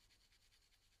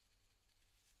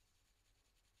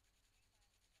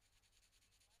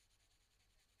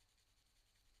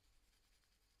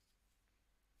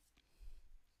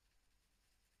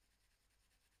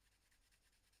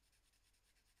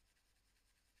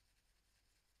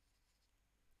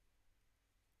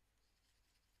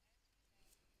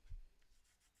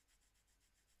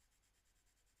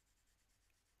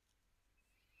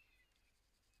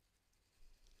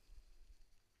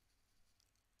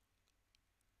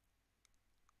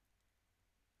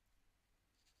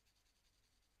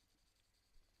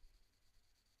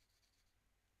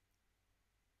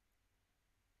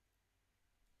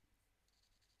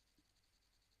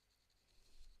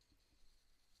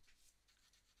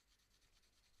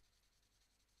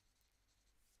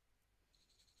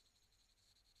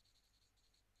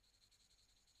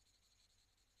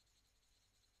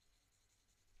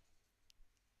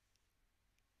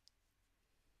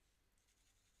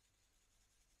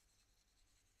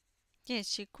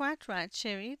 Yes, you're quite right,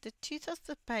 Sherry. The tooth of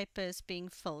the paper is being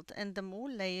filled, and the more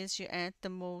layers you add, the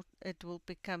more it will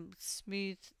become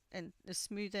smooth and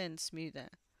smoother and smoother.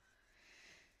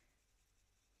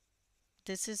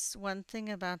 This is one thing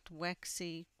about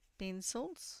waxy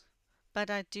pencils, but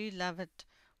I do love it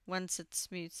once it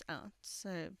smooths out.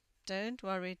 So don't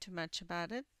worry too much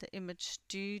about it. The image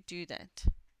do that.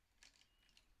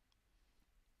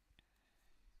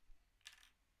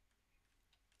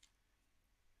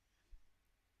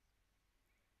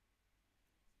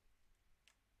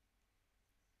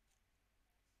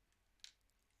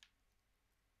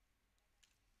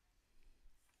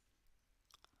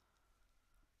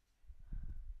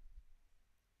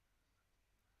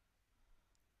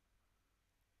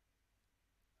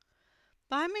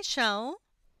 By Michelle.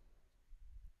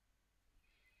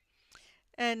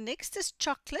 Next is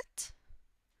chocolate,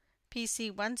 PC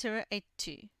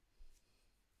 1082.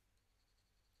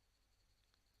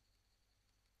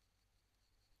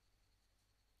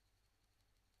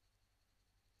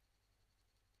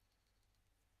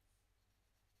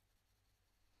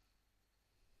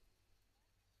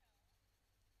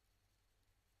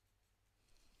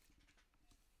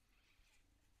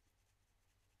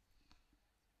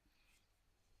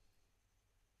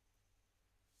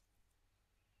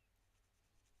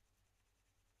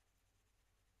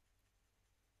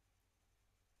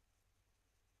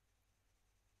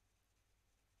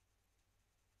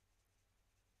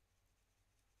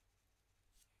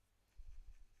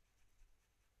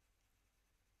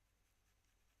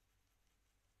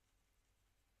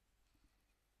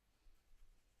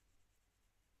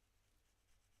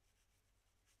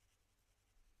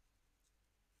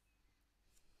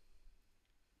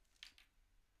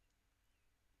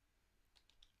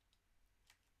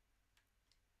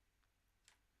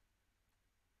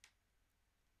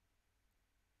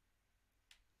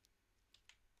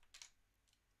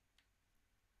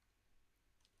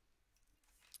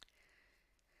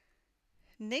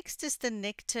 Next is the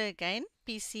Nectar again,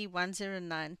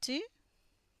 PC1092.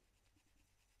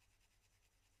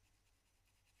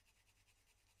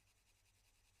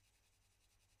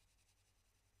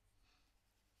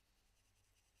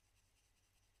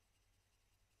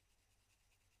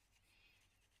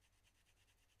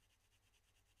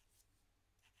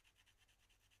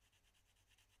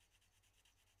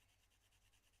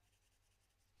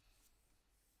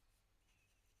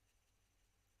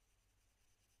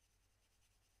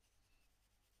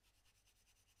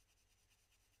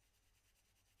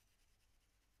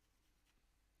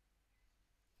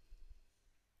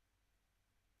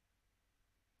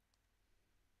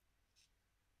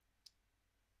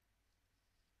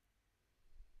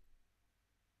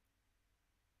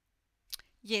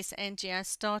 Yes, Angie, I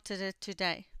started it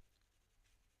today.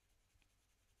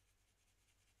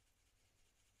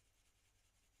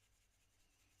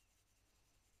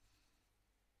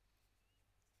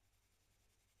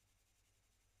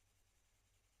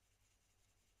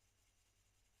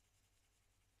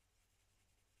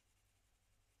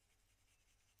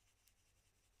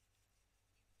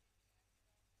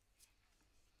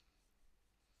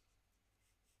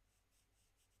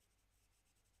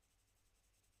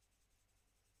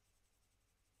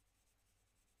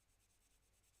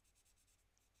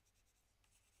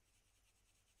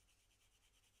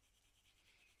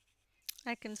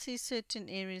 I can see certain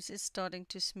areas is starting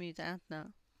to smooth out now.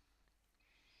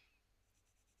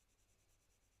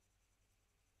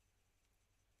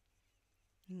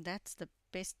 And that's the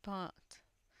best part.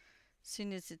 As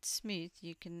soon as it's smooth,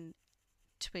 you can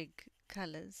twig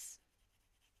colors.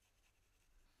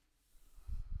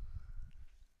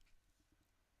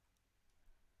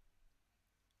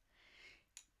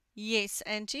 Yes,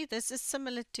 Angie, this is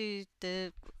similar to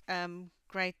the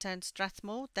grey tone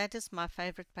Strathmore. That is my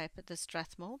favorite paper, the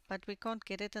Strathmore, but we can't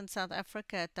get it in South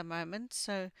Africa at the moment,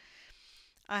 so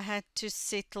I had to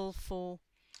settle for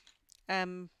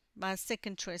my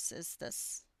second choice is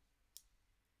this.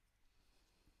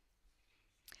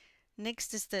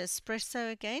 Next is the Espresso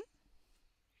again,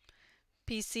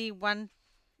 PC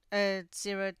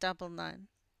 1099.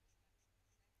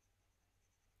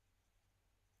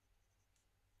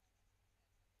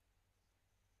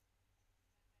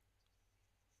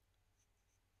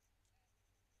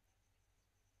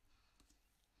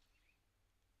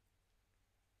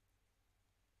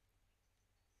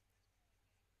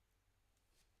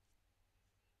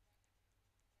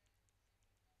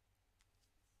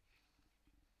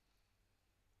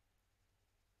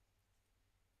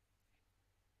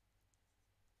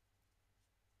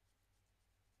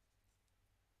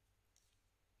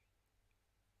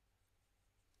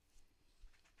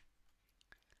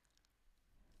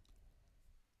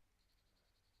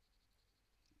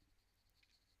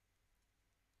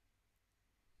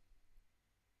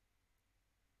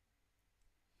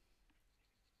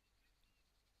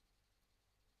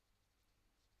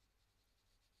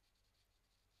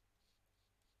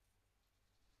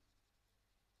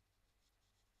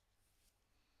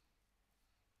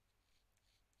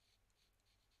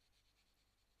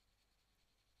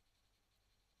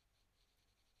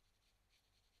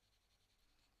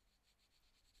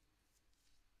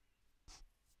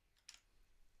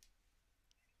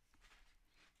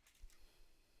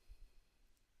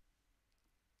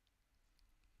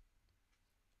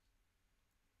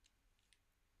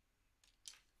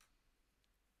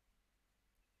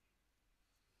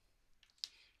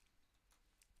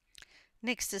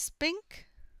 Next is Pink,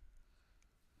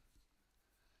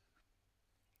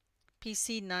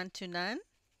 PC 929.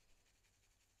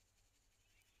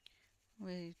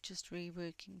 We're just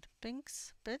reworking the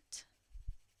pinks a bit.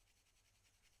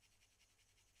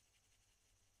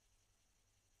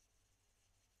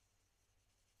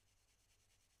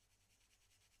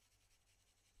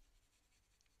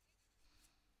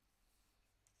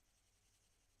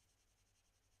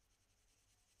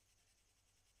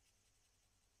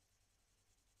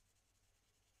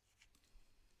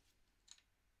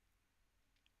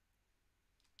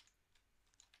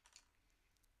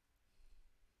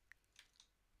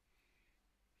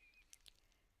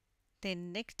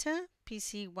 Then Nectar,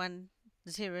 PC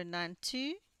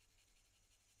 1092.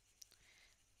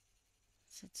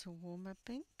 So it's a warmer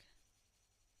pink.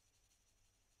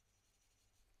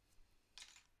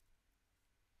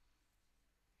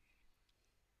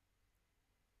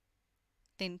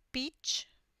 Then Peach,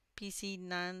 PC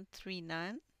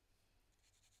 939.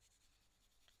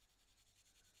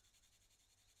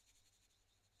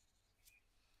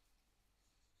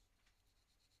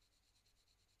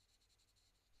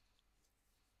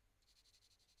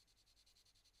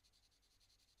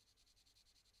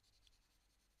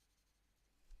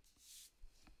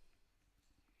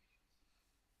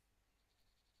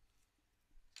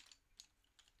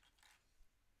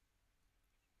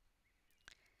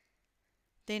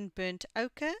 Then Burnt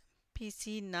Ochre,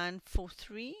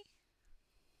 PC943.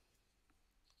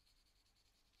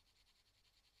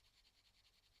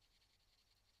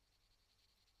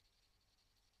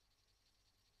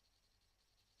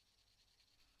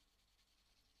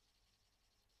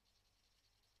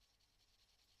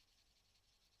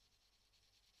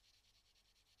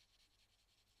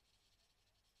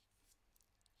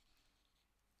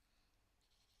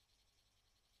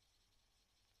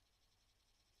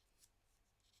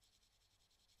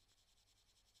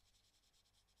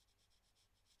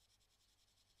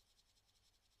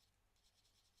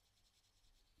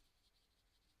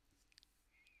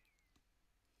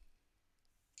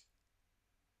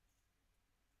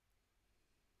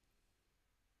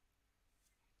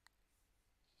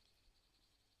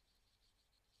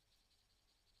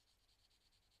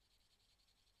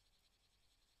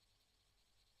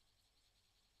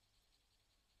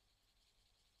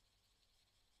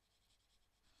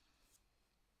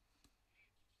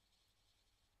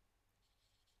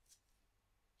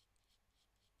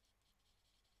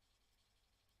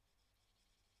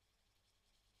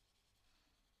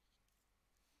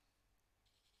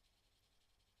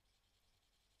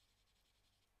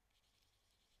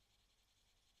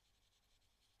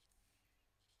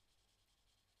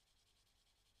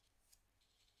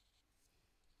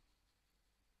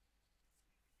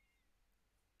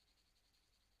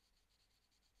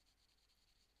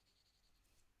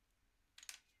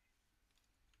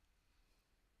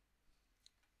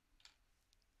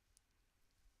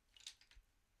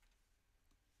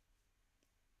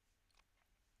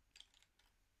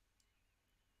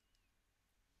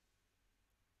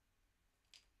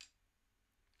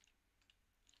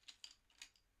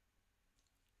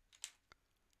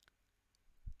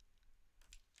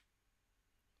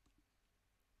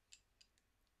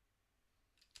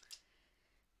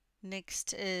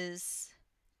 Next is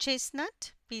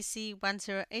Chestnut,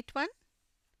 PC1081.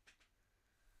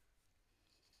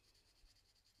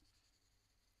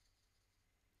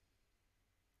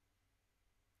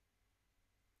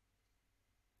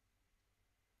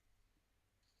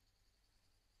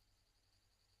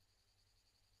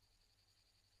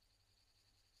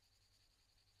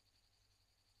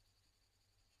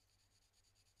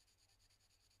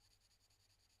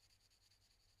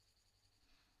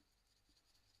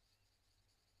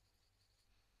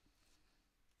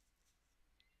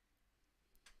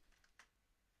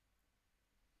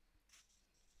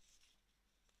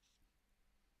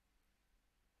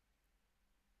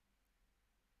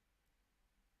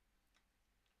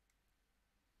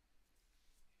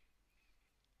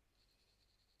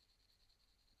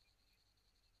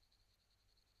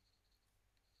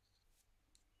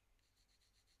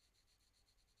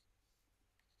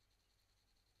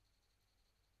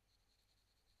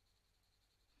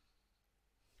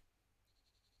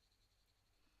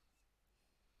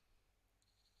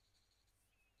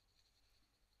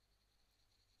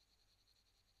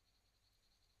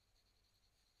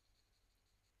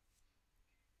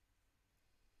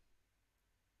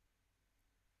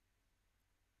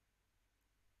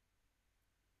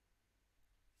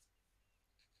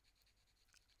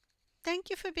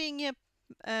 Thank you for being here,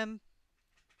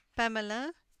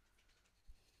 Pamela.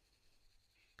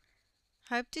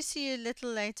 Hope to see you a little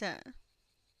later.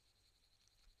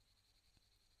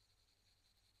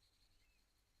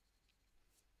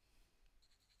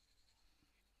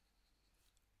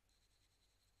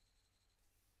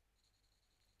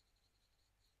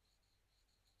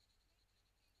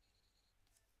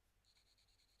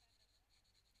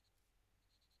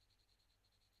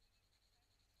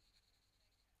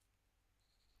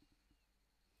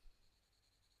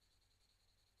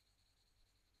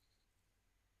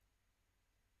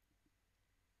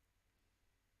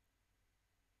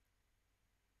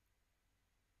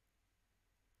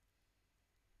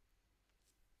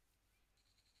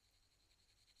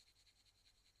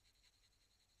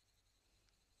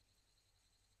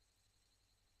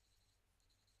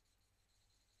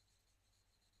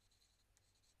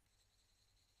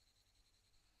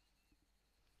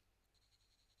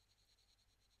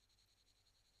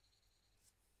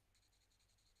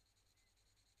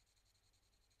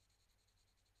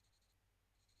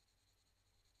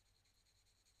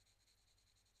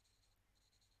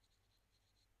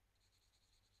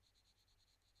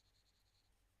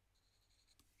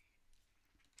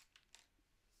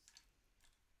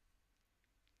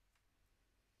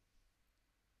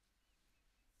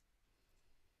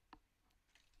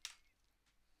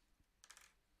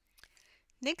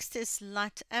 Next is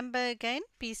Light Amber again,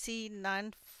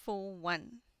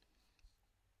 PC941.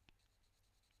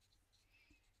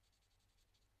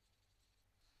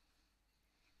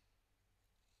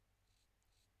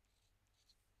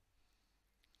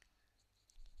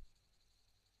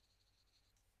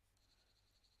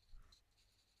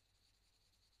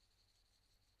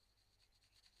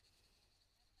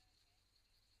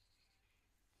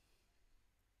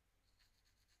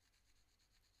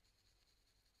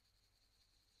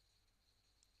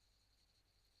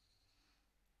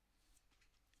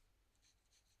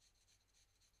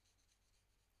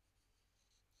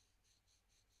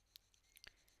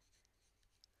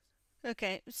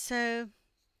 Okay, so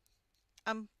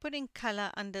I'm putting color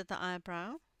under the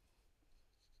eyebrow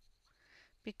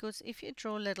because if you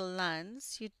draw little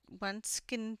lines, you want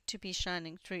skin to be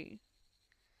shining through.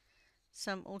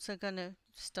 So I'm also going to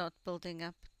start building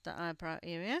up the eyebrow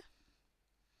area.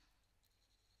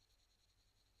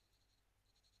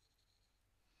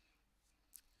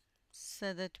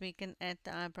 So that we can add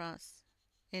the eyebrows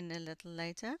in a little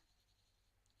later.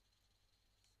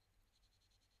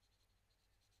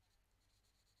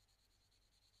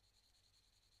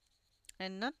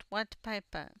 And not white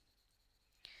paper,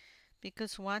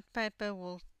 because white paper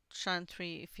will shine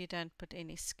through if you don't put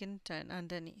any skin tone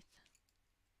underneath.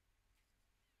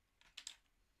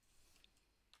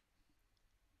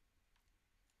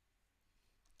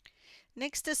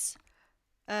 Next is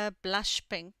blush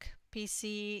pink,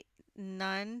 PC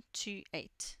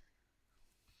 928.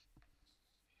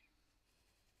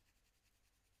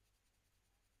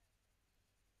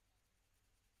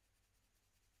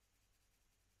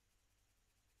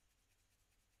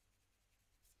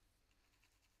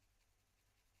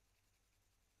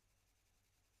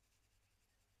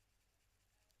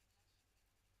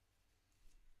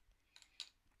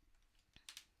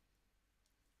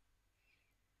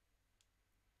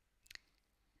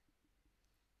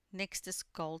 Next is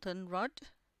goldenrod,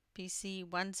 PC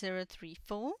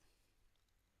 1034.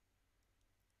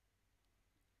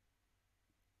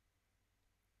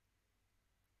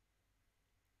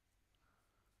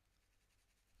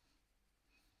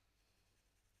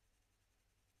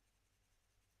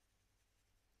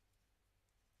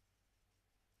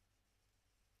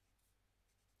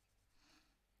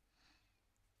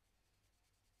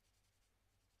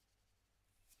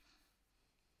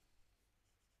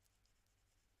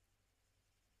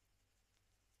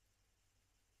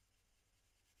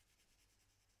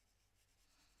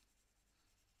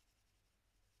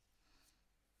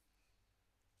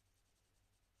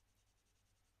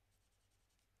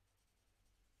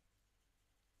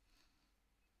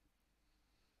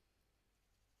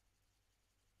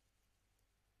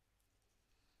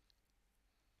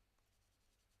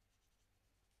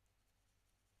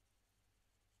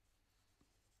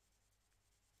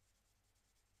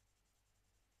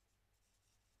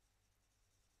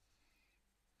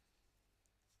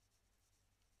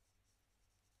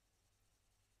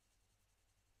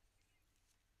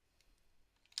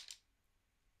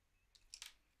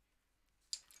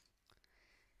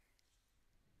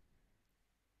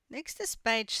 Next is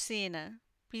Beige Sienna,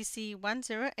 PC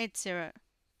 1080.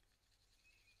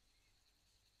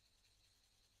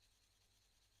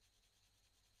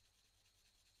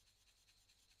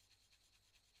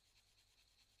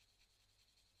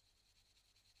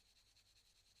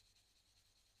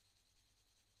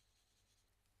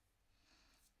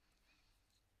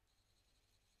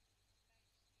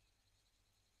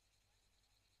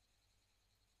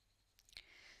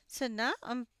 So now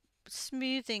I'm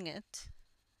smoothing it,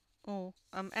 or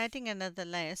I'm adding another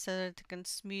layer so that it can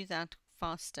smooth out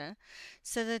faster,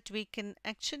 so that we can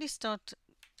actually start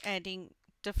adding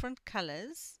different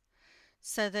colors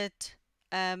so that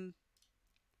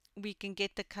we can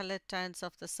get the color tones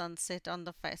of the sunset on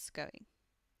the face going.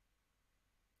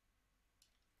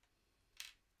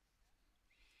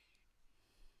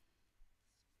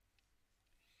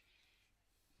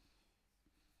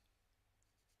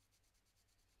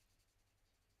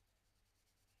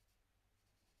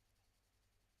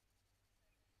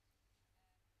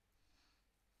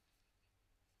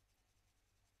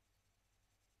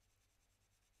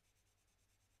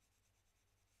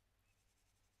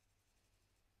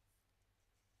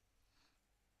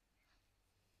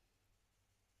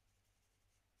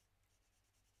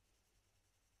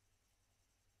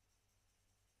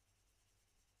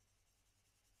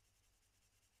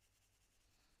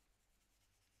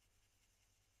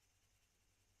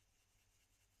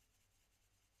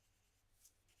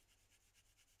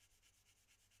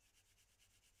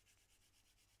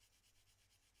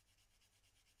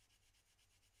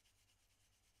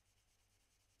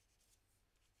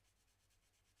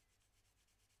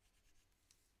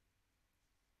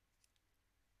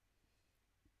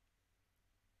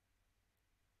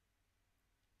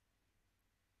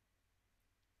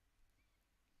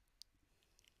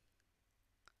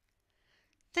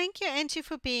 Thank you, Angie,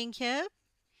 for being here.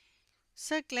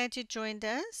 So glad you joined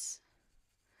us.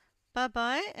 Bye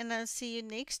bye, and I'll see you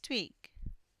next week.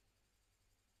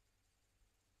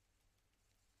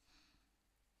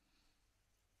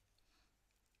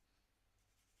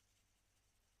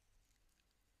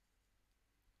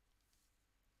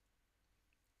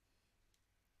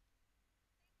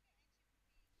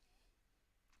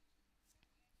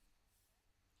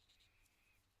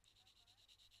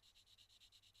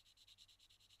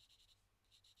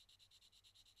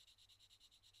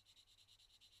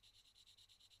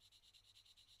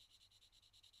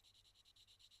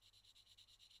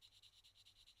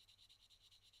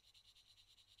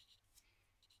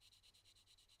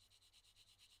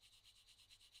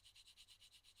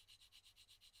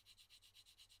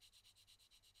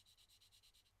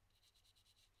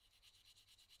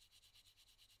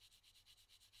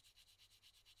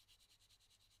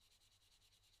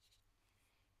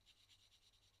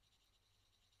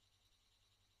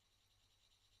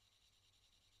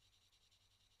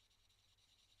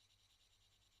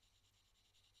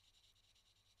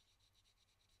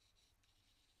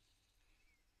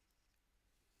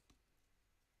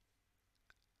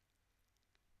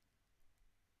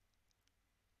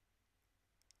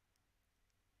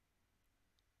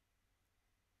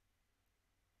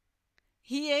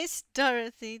 Yes,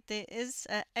 Dorothy, there is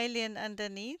an alien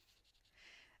underneath,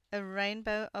 a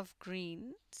rainbow of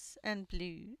greens and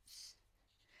blues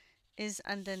is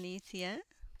underneath here.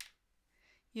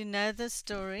 You know the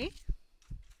story.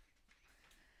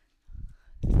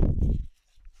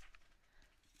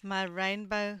 My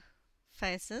rainbow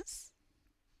faces.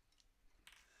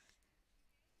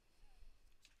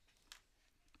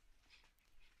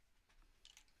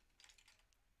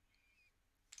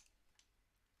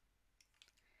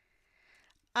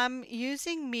 I'm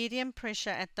using medium pressure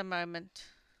at the moment.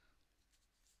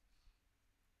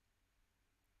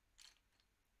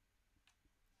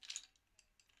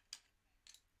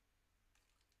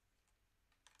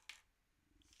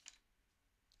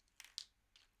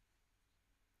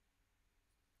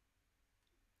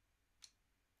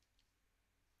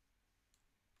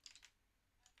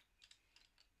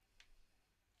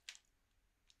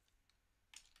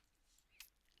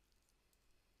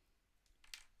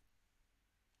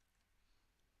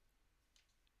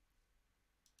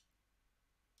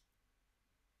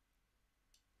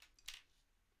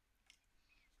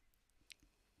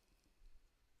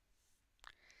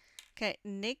 Okay,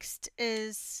 next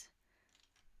is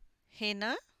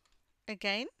henna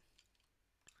again.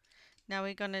 Now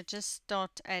we're going to just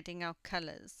start adding our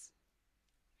colors.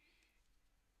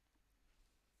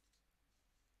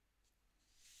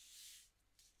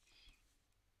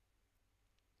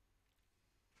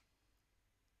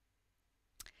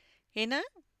 Henna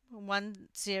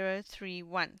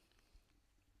 1031.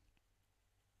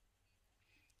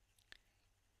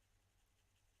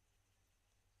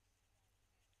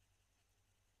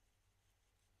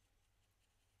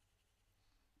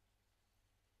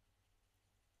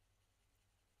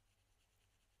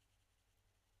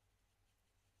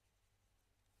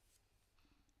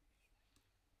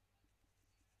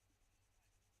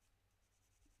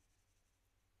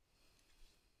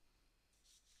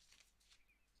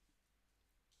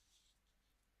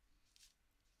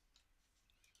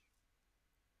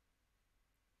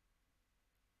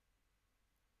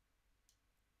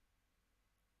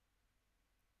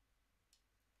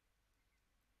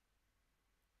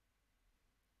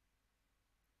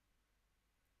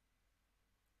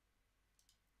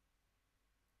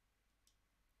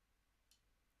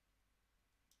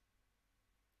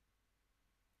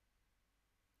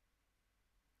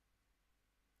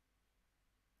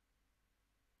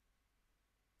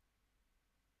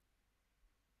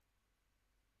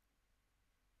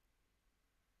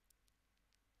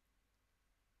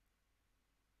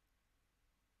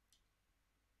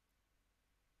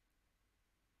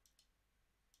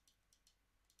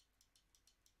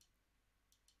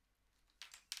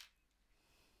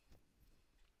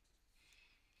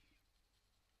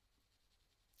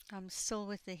 I'm still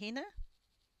with the henna.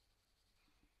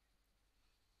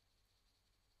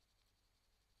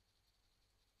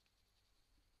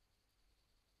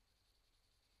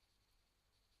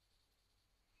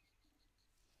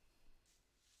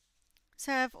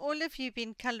 So have all of you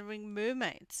been coloring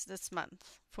mermaids this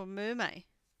month for mermaid?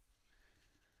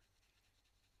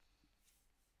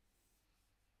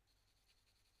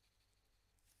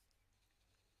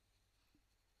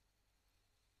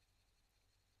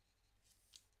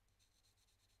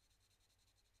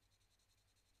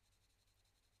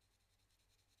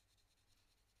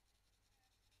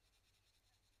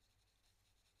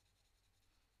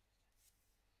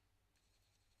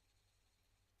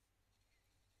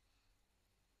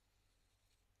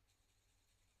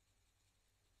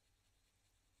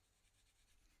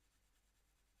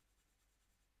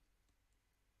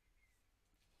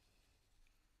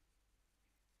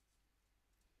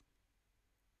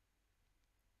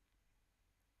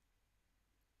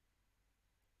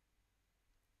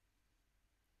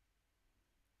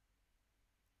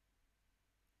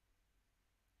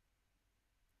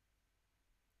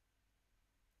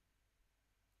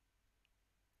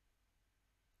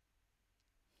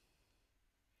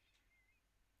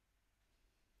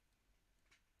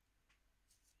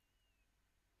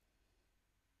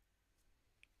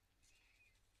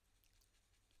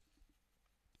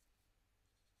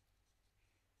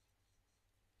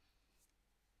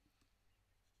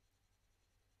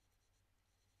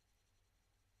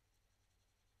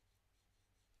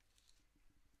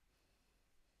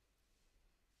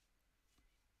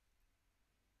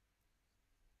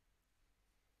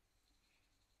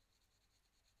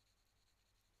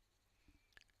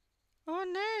 Oh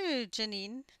no,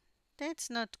 Janine, that's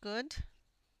not good.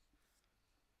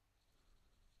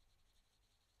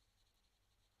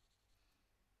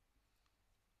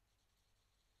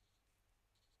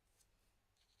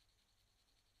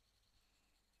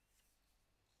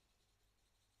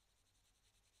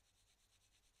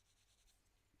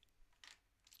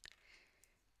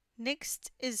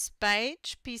 Next is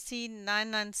Beige PC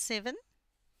 997.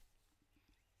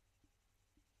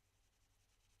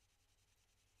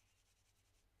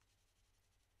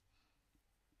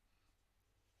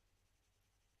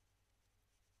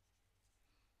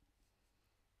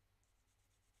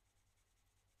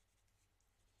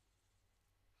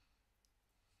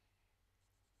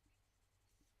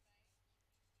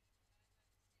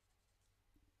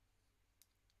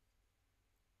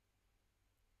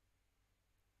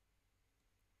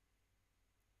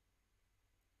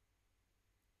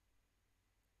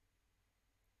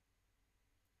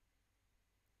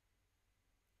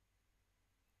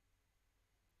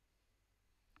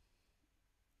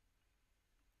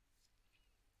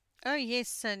 Oh yes,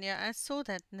 Sonia, I saw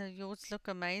that. No, yours look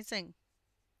amazing.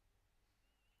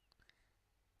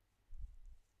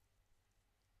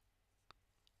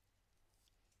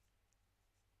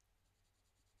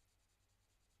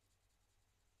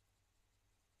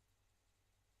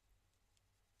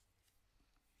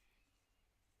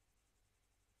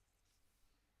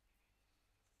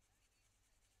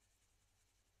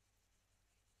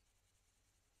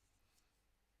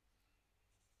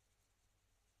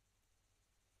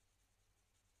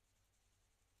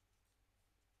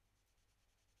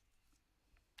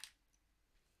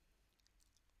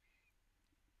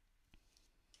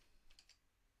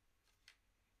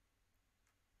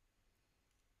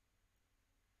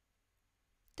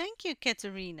 Thank you,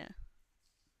 Katerina.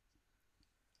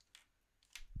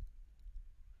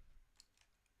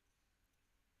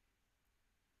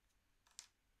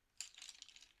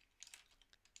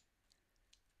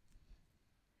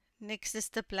 Next is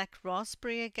the black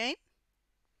raspberry again.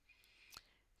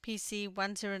 PC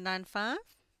 1095.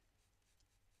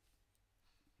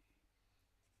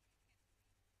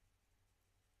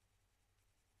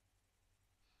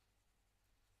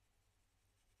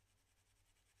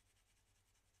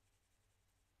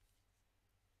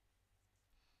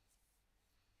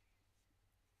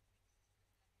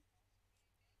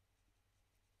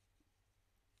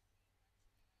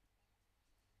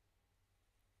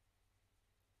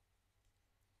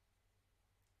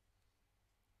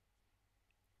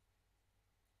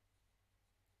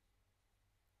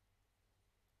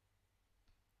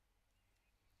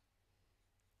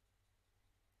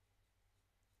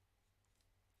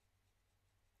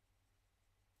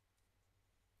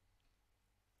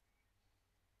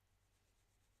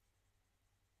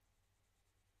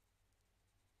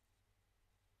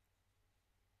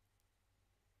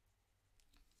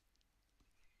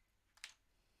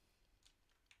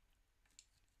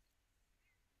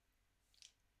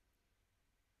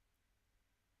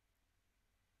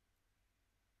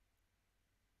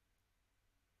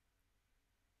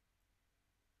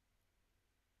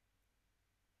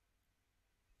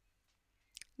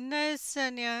 No,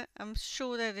 Sonia, I'm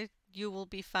sure that you will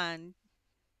be fine.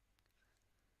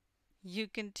 You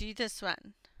can do this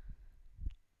one.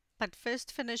 But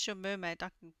first finish your mermaid.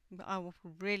 I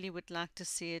really would like to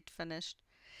see it finished.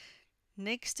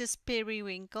 Next is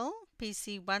Periwinkle,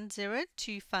 PC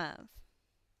 1025.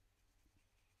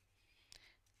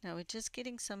 Now we're just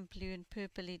getting some blue and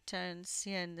purpley tones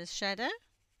here in the shadow.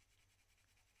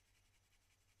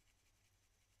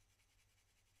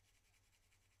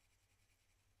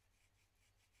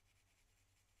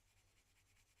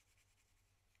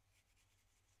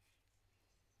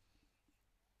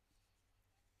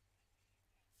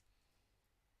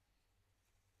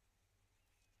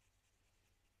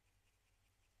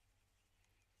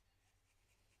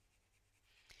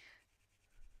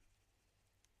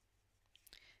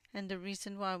 And the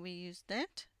reason why we use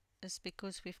that is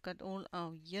because we've got all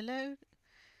our yellow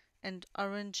and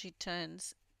orangey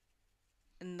tones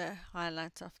in the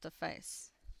highlights of the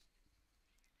face.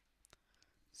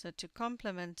 So to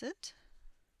complement it,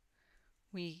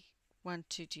 we want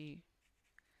to do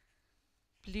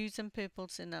blues and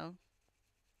purples in our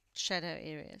shadow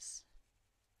areas.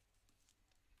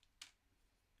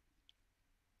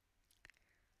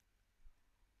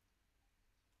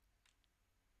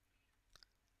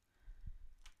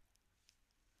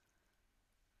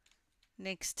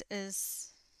 Next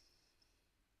is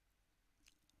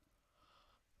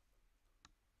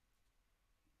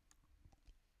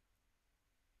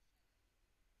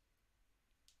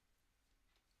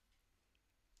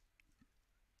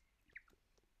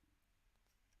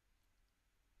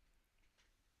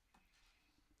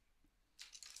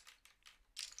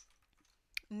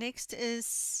Next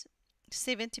is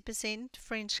 70%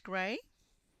 French Grey,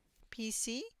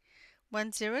 PC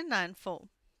 1094.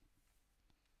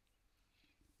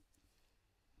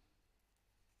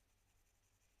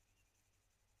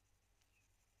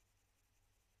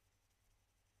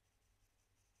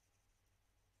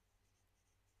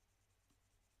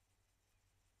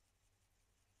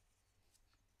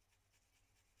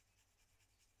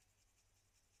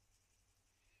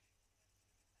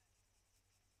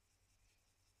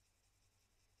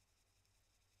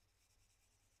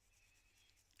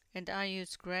 And I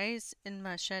use grays in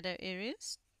my shadow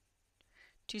areas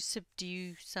to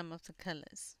subdue some of the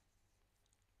colors.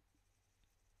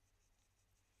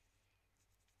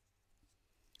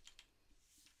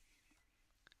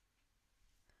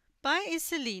 Bye,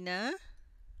 Iselina.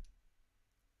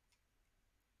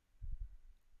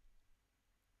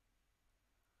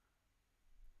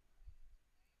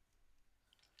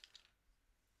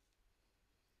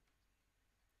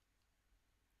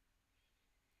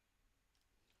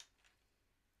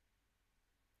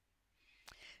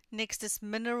 Next is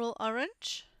Mineral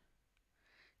Orange,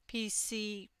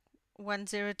 PC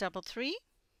 1033.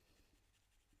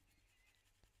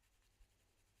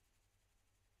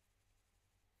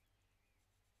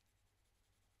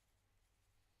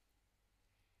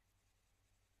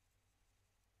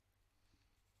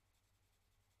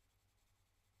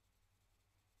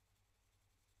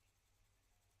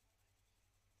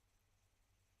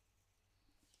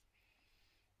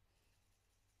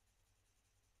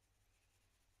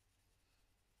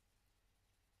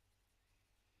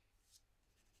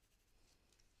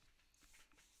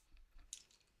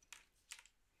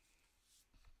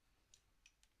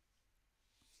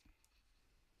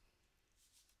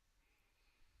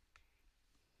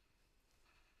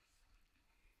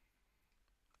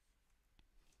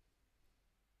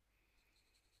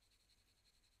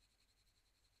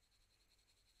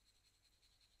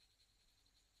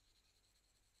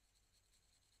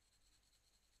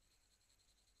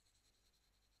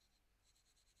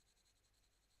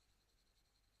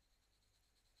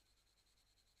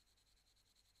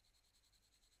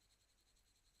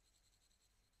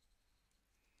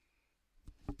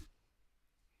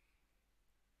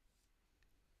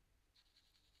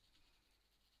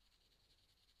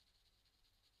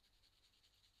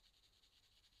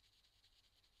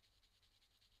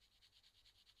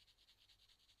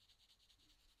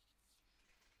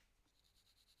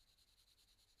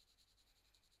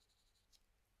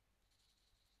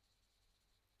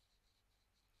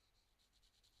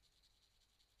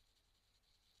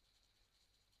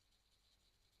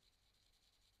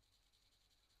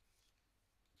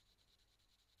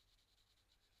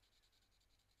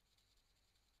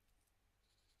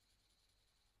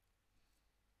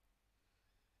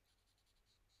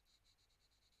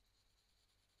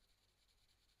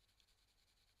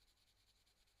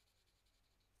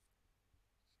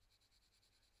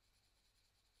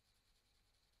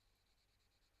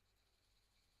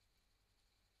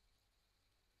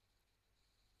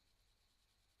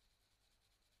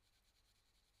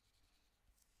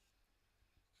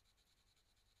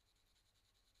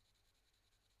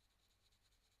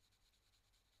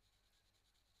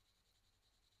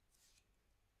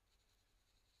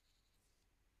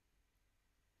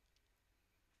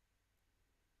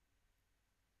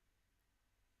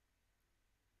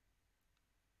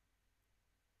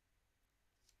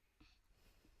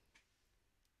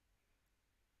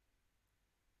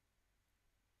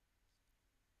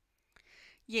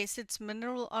 Yes, it's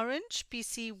Mineral Orange,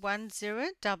 PC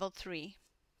 1033.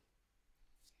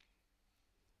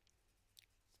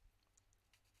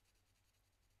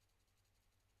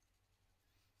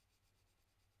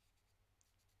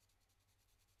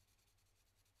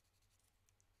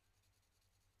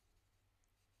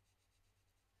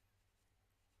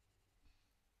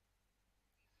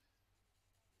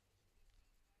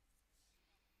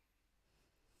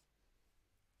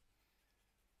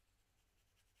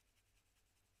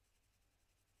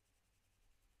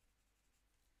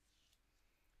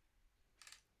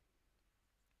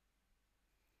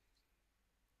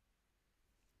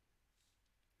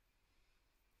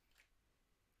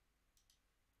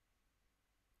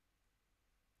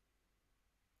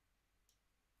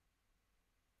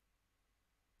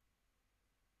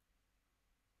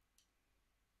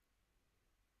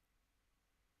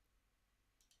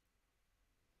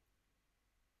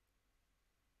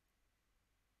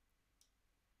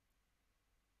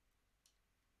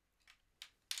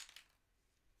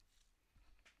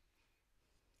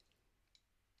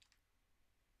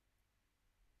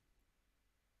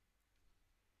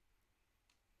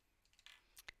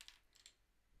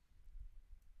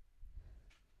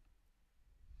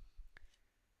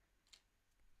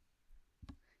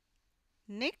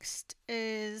 Next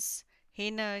is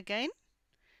Henna again,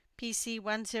 PC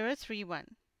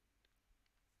 1031.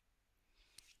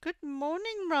 Good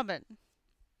morning, Robin.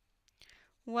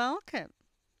 Welcome.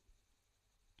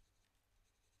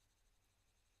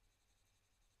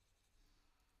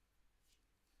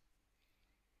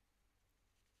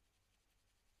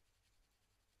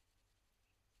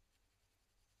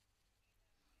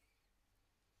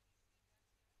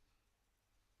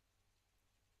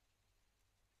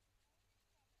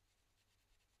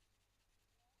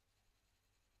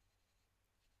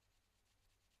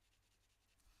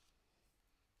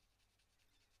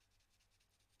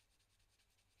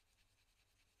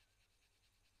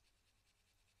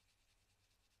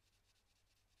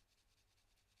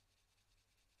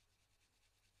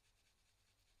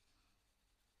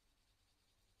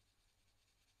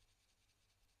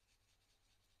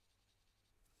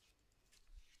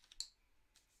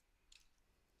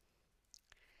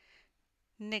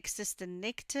 Next is the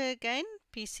Nectar again,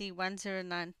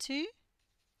 PC1092.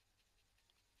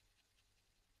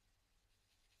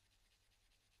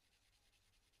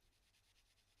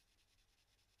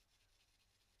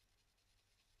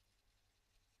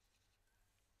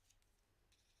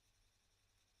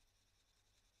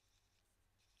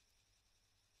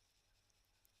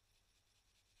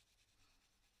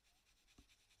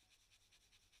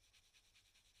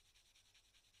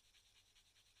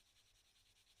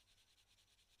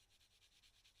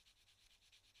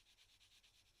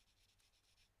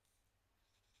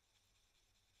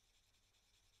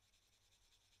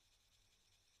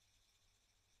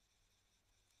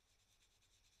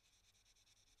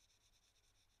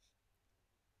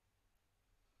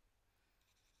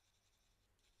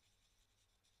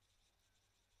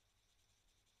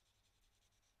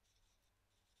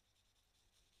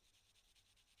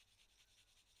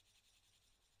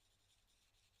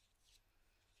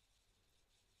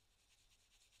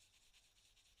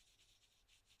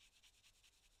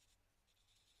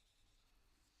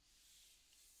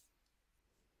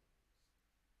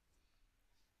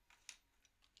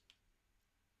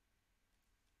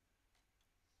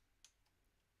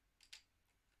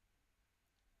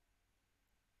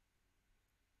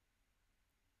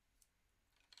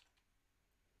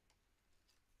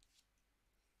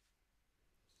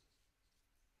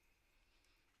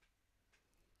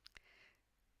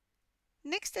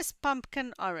 Next is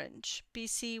Pumpkin Orange,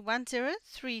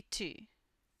 PC1032.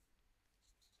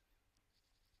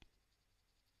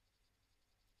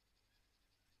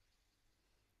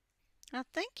 Oh,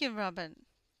 thank you, Robin.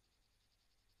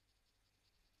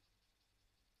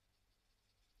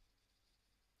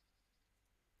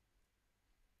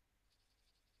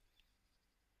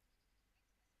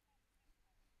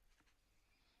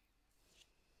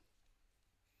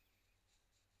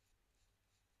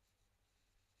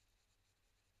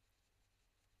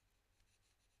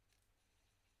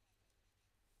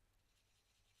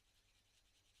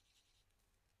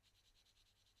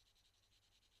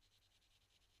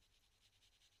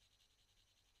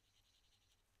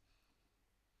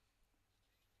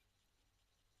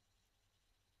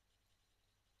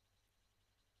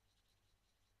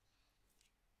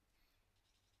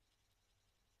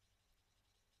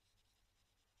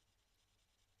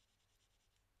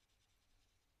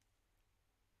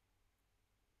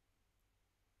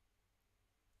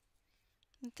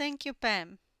 Thank you,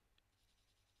 Pam.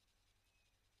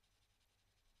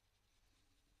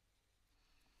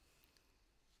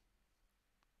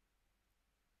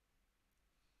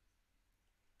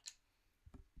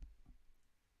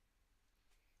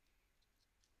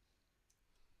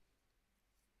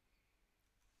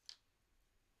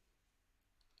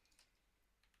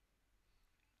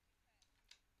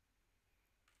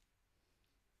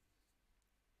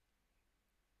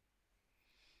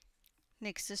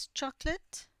 Next is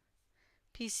Chocolate,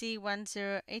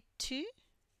 PC1082.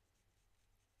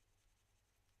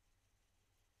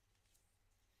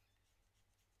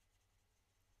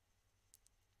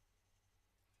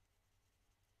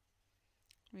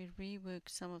 We rework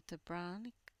some of the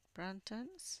brown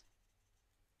tones.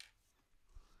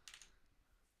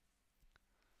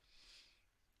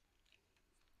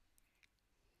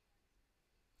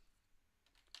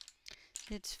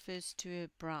 Let's first do a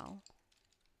brow.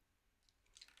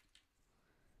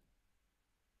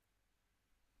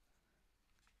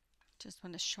 Just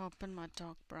want to sharpen my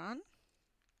dark brown.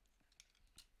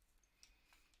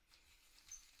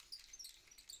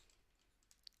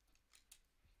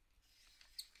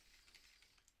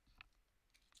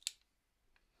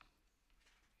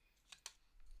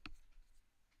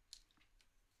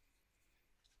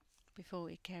 Before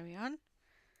we carry on,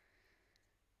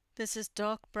 this is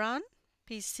dark brown,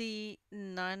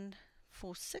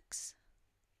 PC946.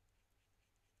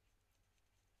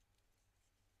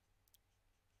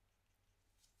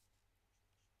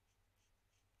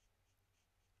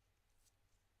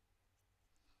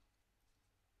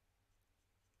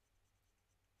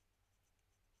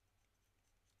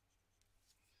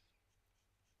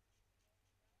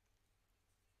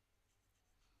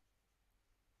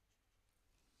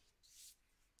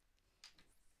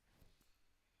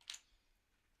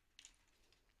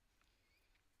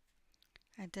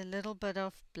 Add a little bit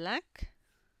of black.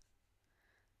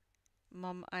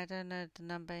 Mom, I don't know the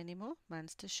number anymore.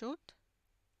 Mine's too short.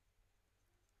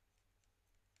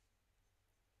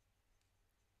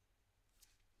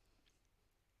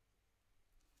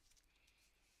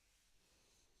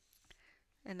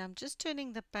 And I'm just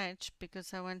turning the page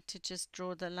because I want to just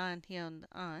draw the line here on the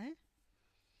eye.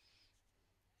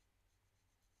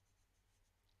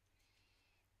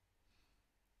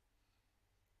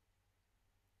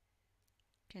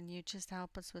 Can you just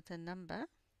help us with a number?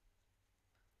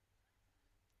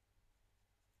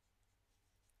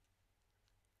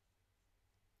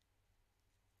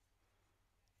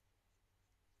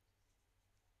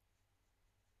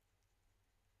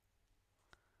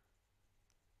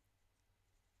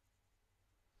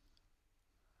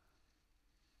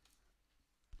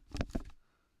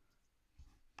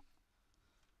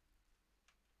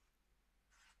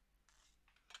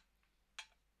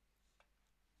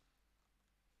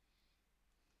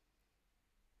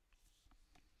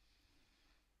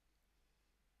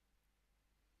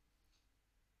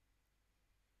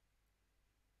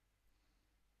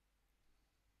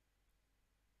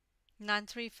 Nine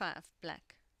three five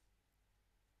black.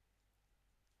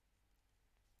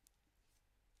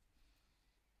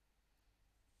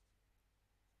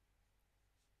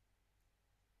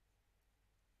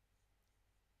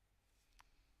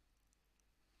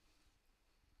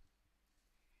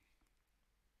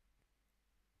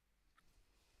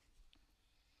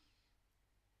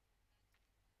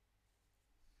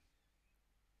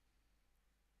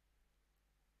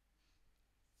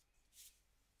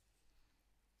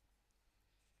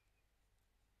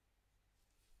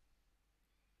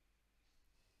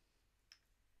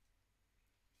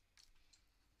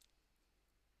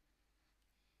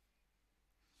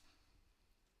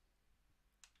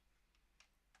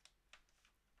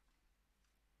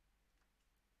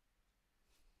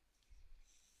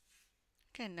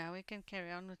 Okay, now we can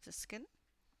carry on with the skin.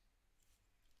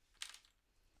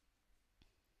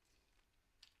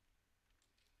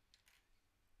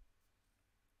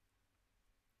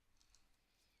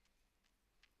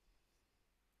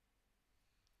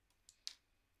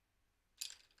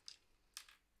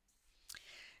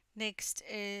 Next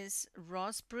is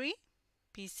raspberry,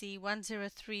 PC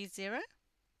 1030.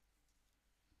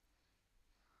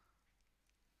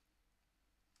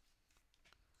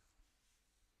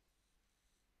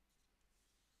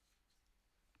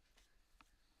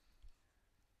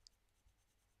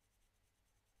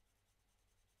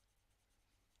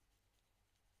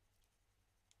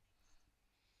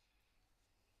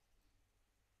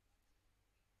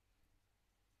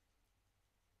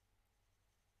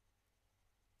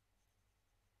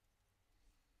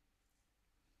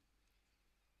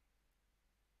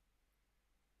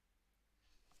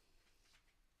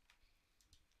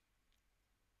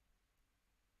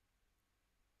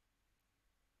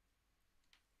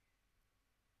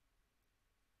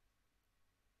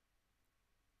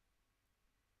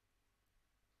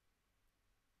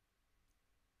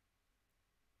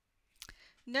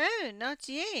 No, not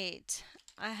yet.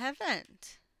 I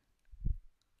haven't.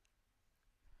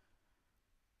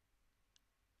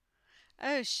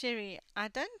 Oh, Sherry, I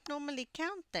don't normally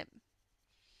count them,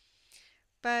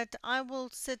 but I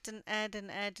will sit and add and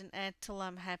add and add till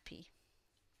I'm happy.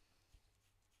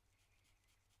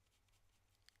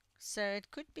 So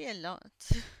it could be a lot.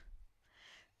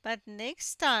 But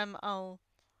next time I'll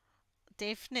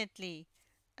definitely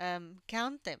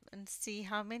count them and see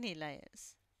how many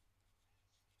layers.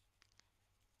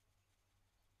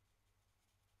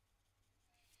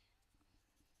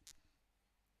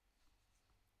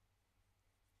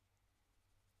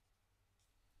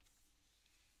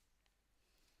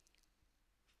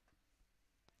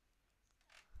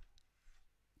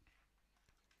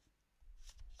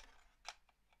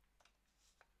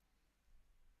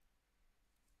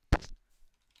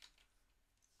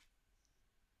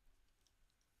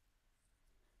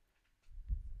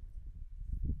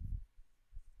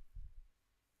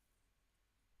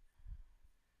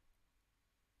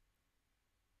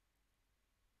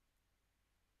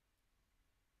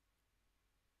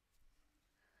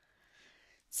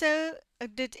 So,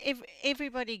 did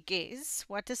everybody guess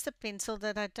what is the pencil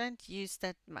that I don't use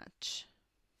that much?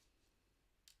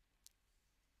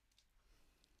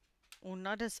 Or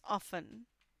not as often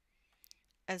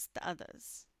as the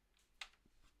others?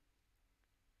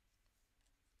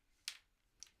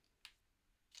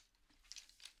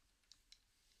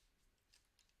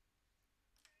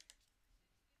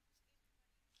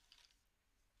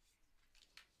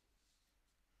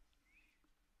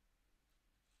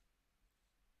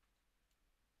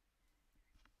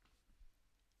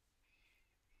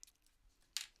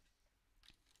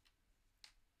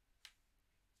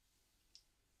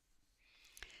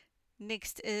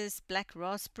 Next is black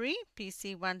raspberry,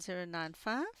 PC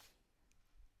 1095.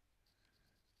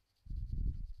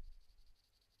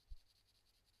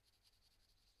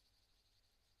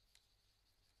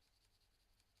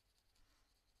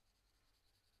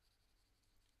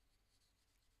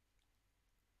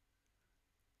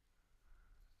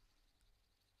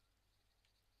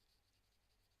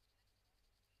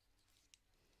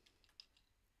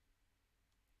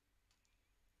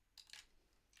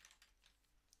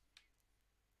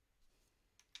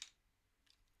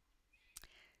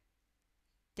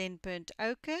 Then Burnt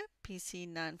Ochre,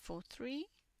 PC943.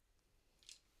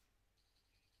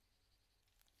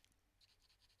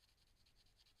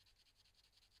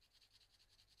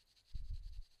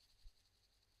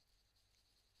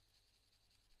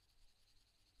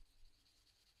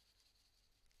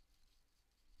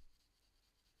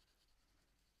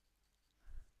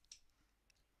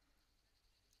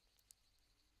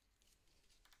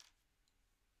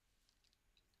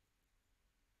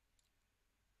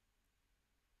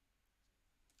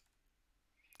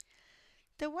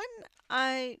 The one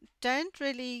I don't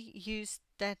really use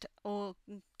that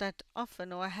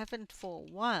often, or I haven't for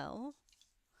a while,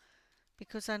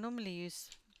 because I normally use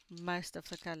most of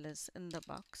the colors in the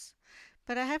box.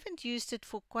 But I haven't used it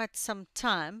for quite some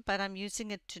time, but I'm using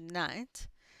it tonight,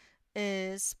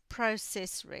 is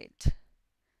Process Red.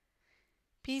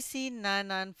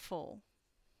 PC994.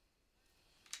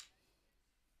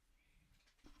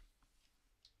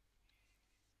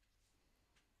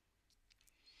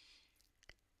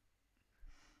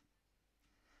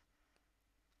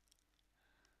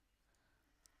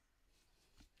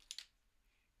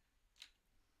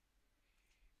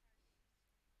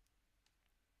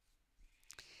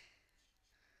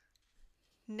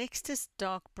 Next is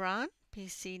Dark Brown,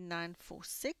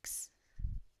 PC946.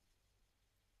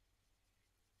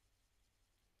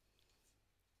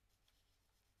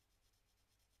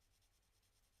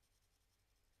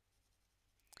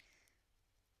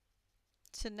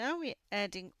 So now we're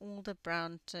adding all the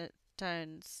brown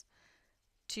tones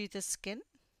to the skin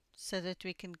so that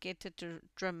we can get a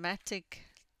dramatic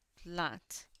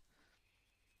light.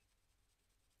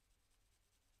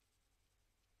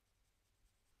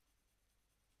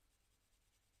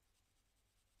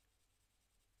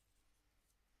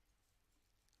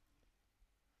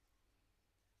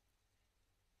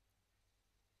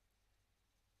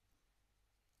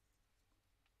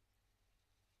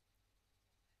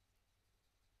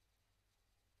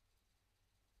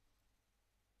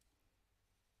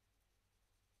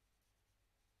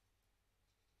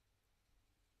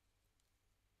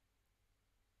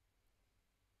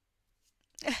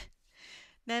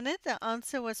 Nana, the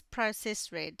answer was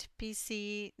Process Red,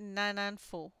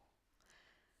 PC994.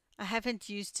 I haven't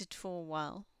used it for a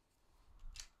while.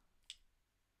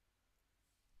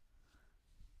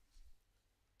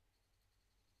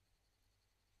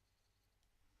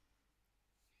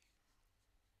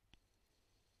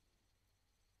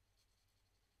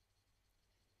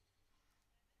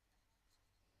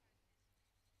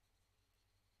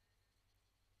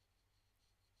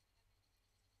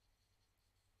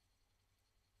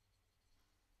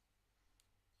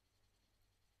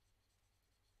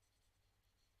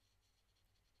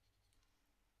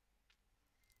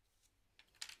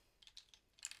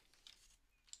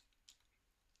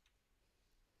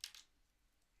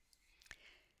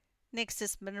 Next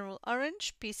is Mineral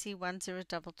Orange,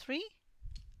 PC1033.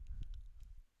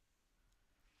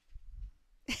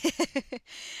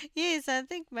 Yes, I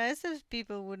think most of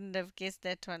people wouldn't have guessed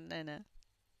that one, Nana.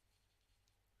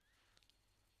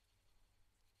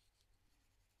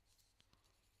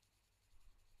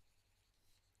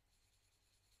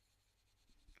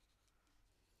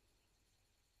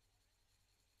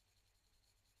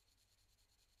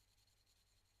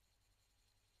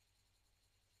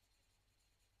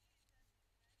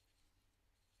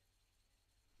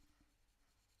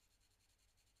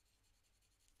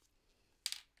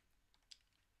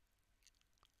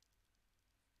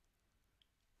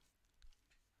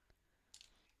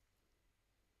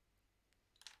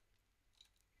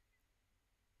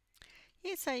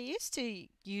 Yes, I used to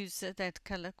use that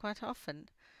color quite often,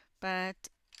 but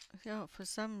yeah, for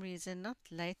some reason, not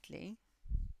lately.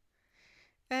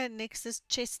 Next is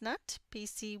Chestnut,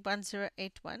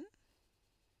 PC1081.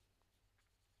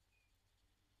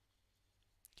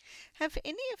 Have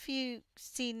any of you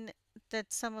seen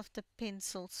that some of the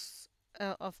pencils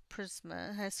of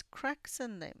Prisma has cracks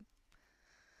in them?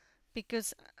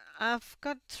 Because I've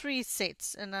got 3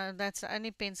 sets, and that's the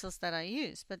only pencils that I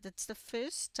use, but it's the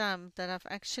first time that I've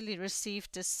actually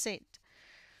received a set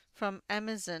from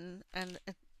Amazon, and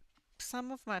some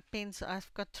of my pencils,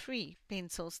 I've got 3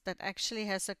 pencils that actually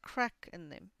has a crack in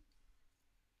them.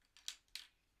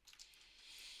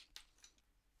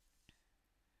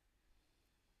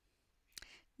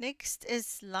 Next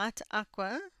is Light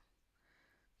Aqua,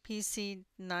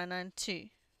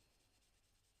 PC992.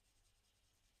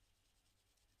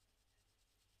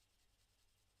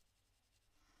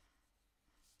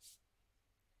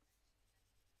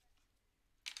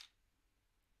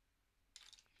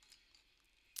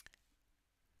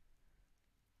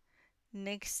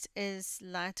 Next is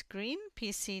Light Green,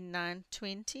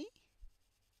 PC920.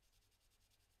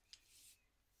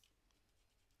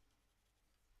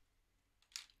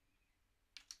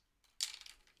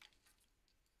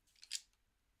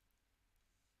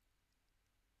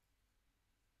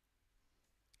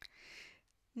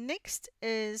 Next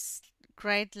is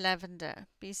Great Lavender,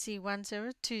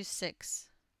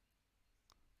 BC1026.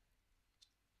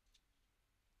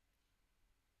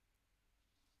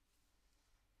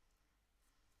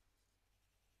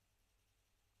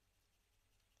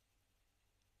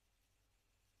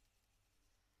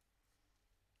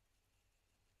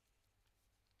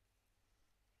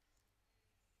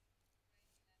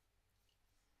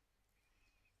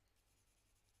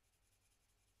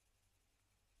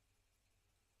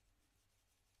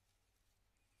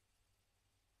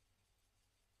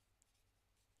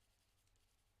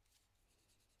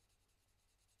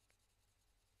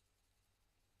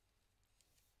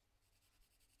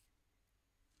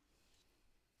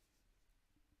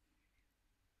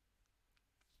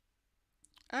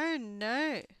 Oh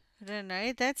no,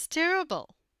 Renee, that's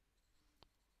terrible.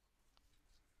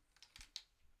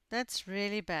 That's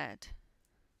really bad.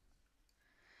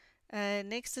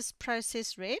 Next is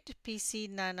Process Red,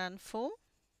 PC994.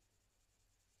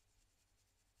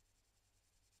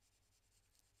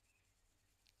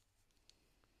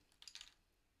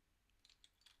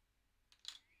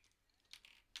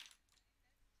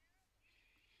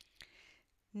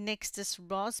 Next is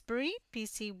Raspberry,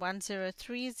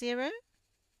 PC1030.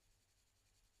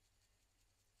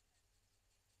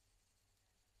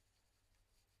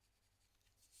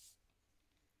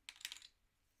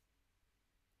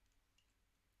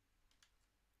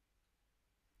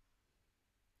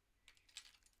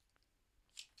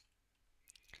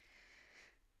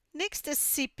 Next is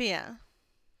Sepia,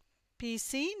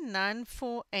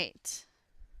 PC948.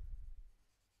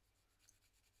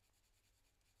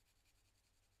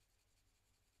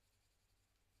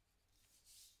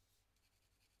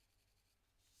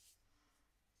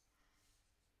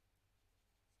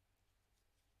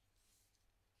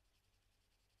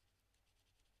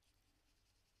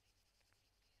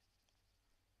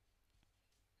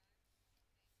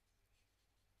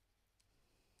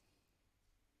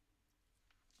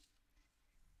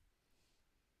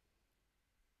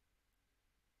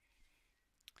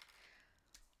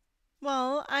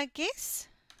 Well, I guess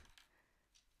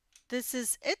this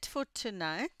is it for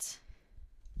tonight.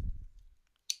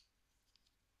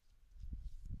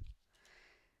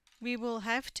 We will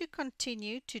have to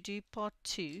continue to do part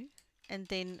 2 and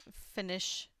then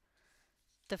finish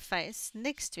the face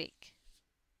next week.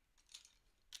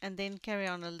 And then carry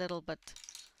on a little bit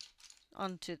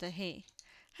onto the hair.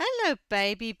 Hello,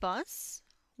 baby boss.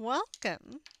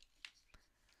 Welcome.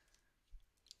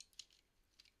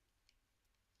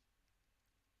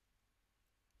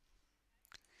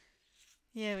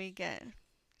 Here we go.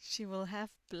 She will have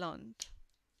blonde.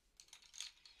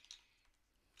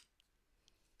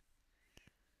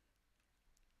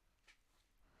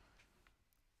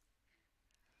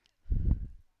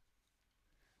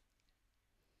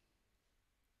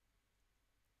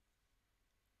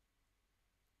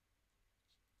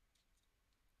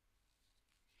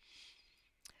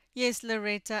 Yes,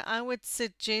 Loretta, I would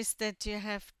suggest that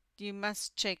you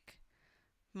must check.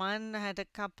 Mine had a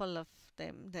couple of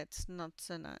them that's not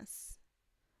so nice.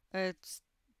 It's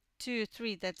 2 or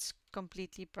 3 that's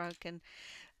completely broken.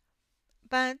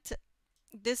 But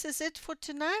this is it for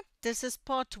tonight. This is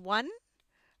part 1.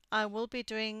 I will be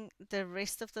doing the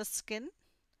rest of the skin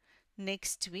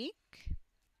next week.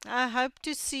 I hope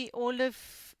to see all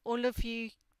of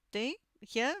you there,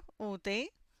 here or there.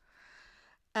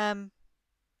 Um,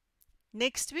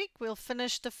 Next week we'll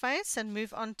finish the face and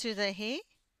move on to the hair.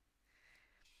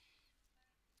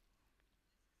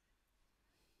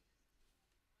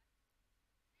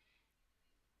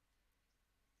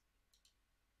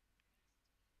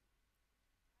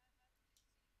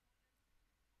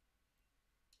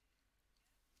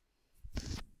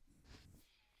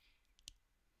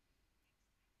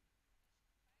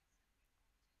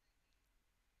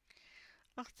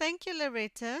 Oh, thank you,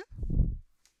 Loretta.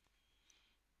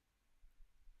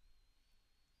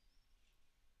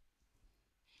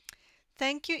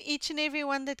 Thank you each and every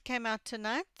one that came out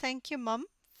tonight. Thank you, Mom,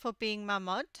 for being my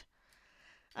mod.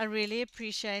 I really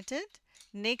appreciate it.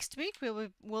 Next week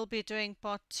we'll be doing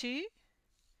part 2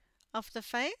 of the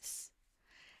face,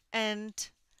 and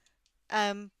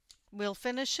um, we'll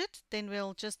finish it. Then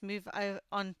we'll just move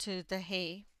on to the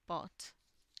hair part.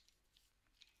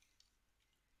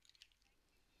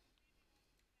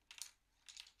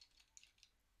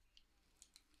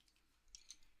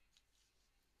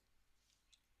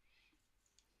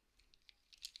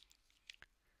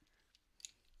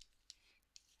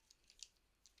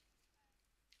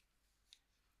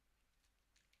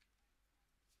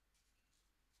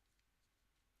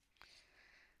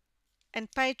 And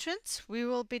patrons, we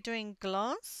will be doing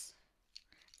glass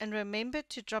And remember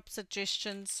to drop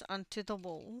suggestions onto the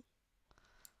wall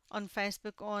on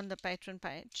Facebook or on the Patreon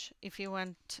page if you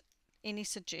want any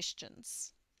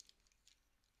suggestions.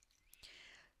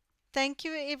 Thank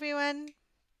you, everyone.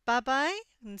 Bye bye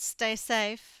and stay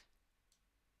safe.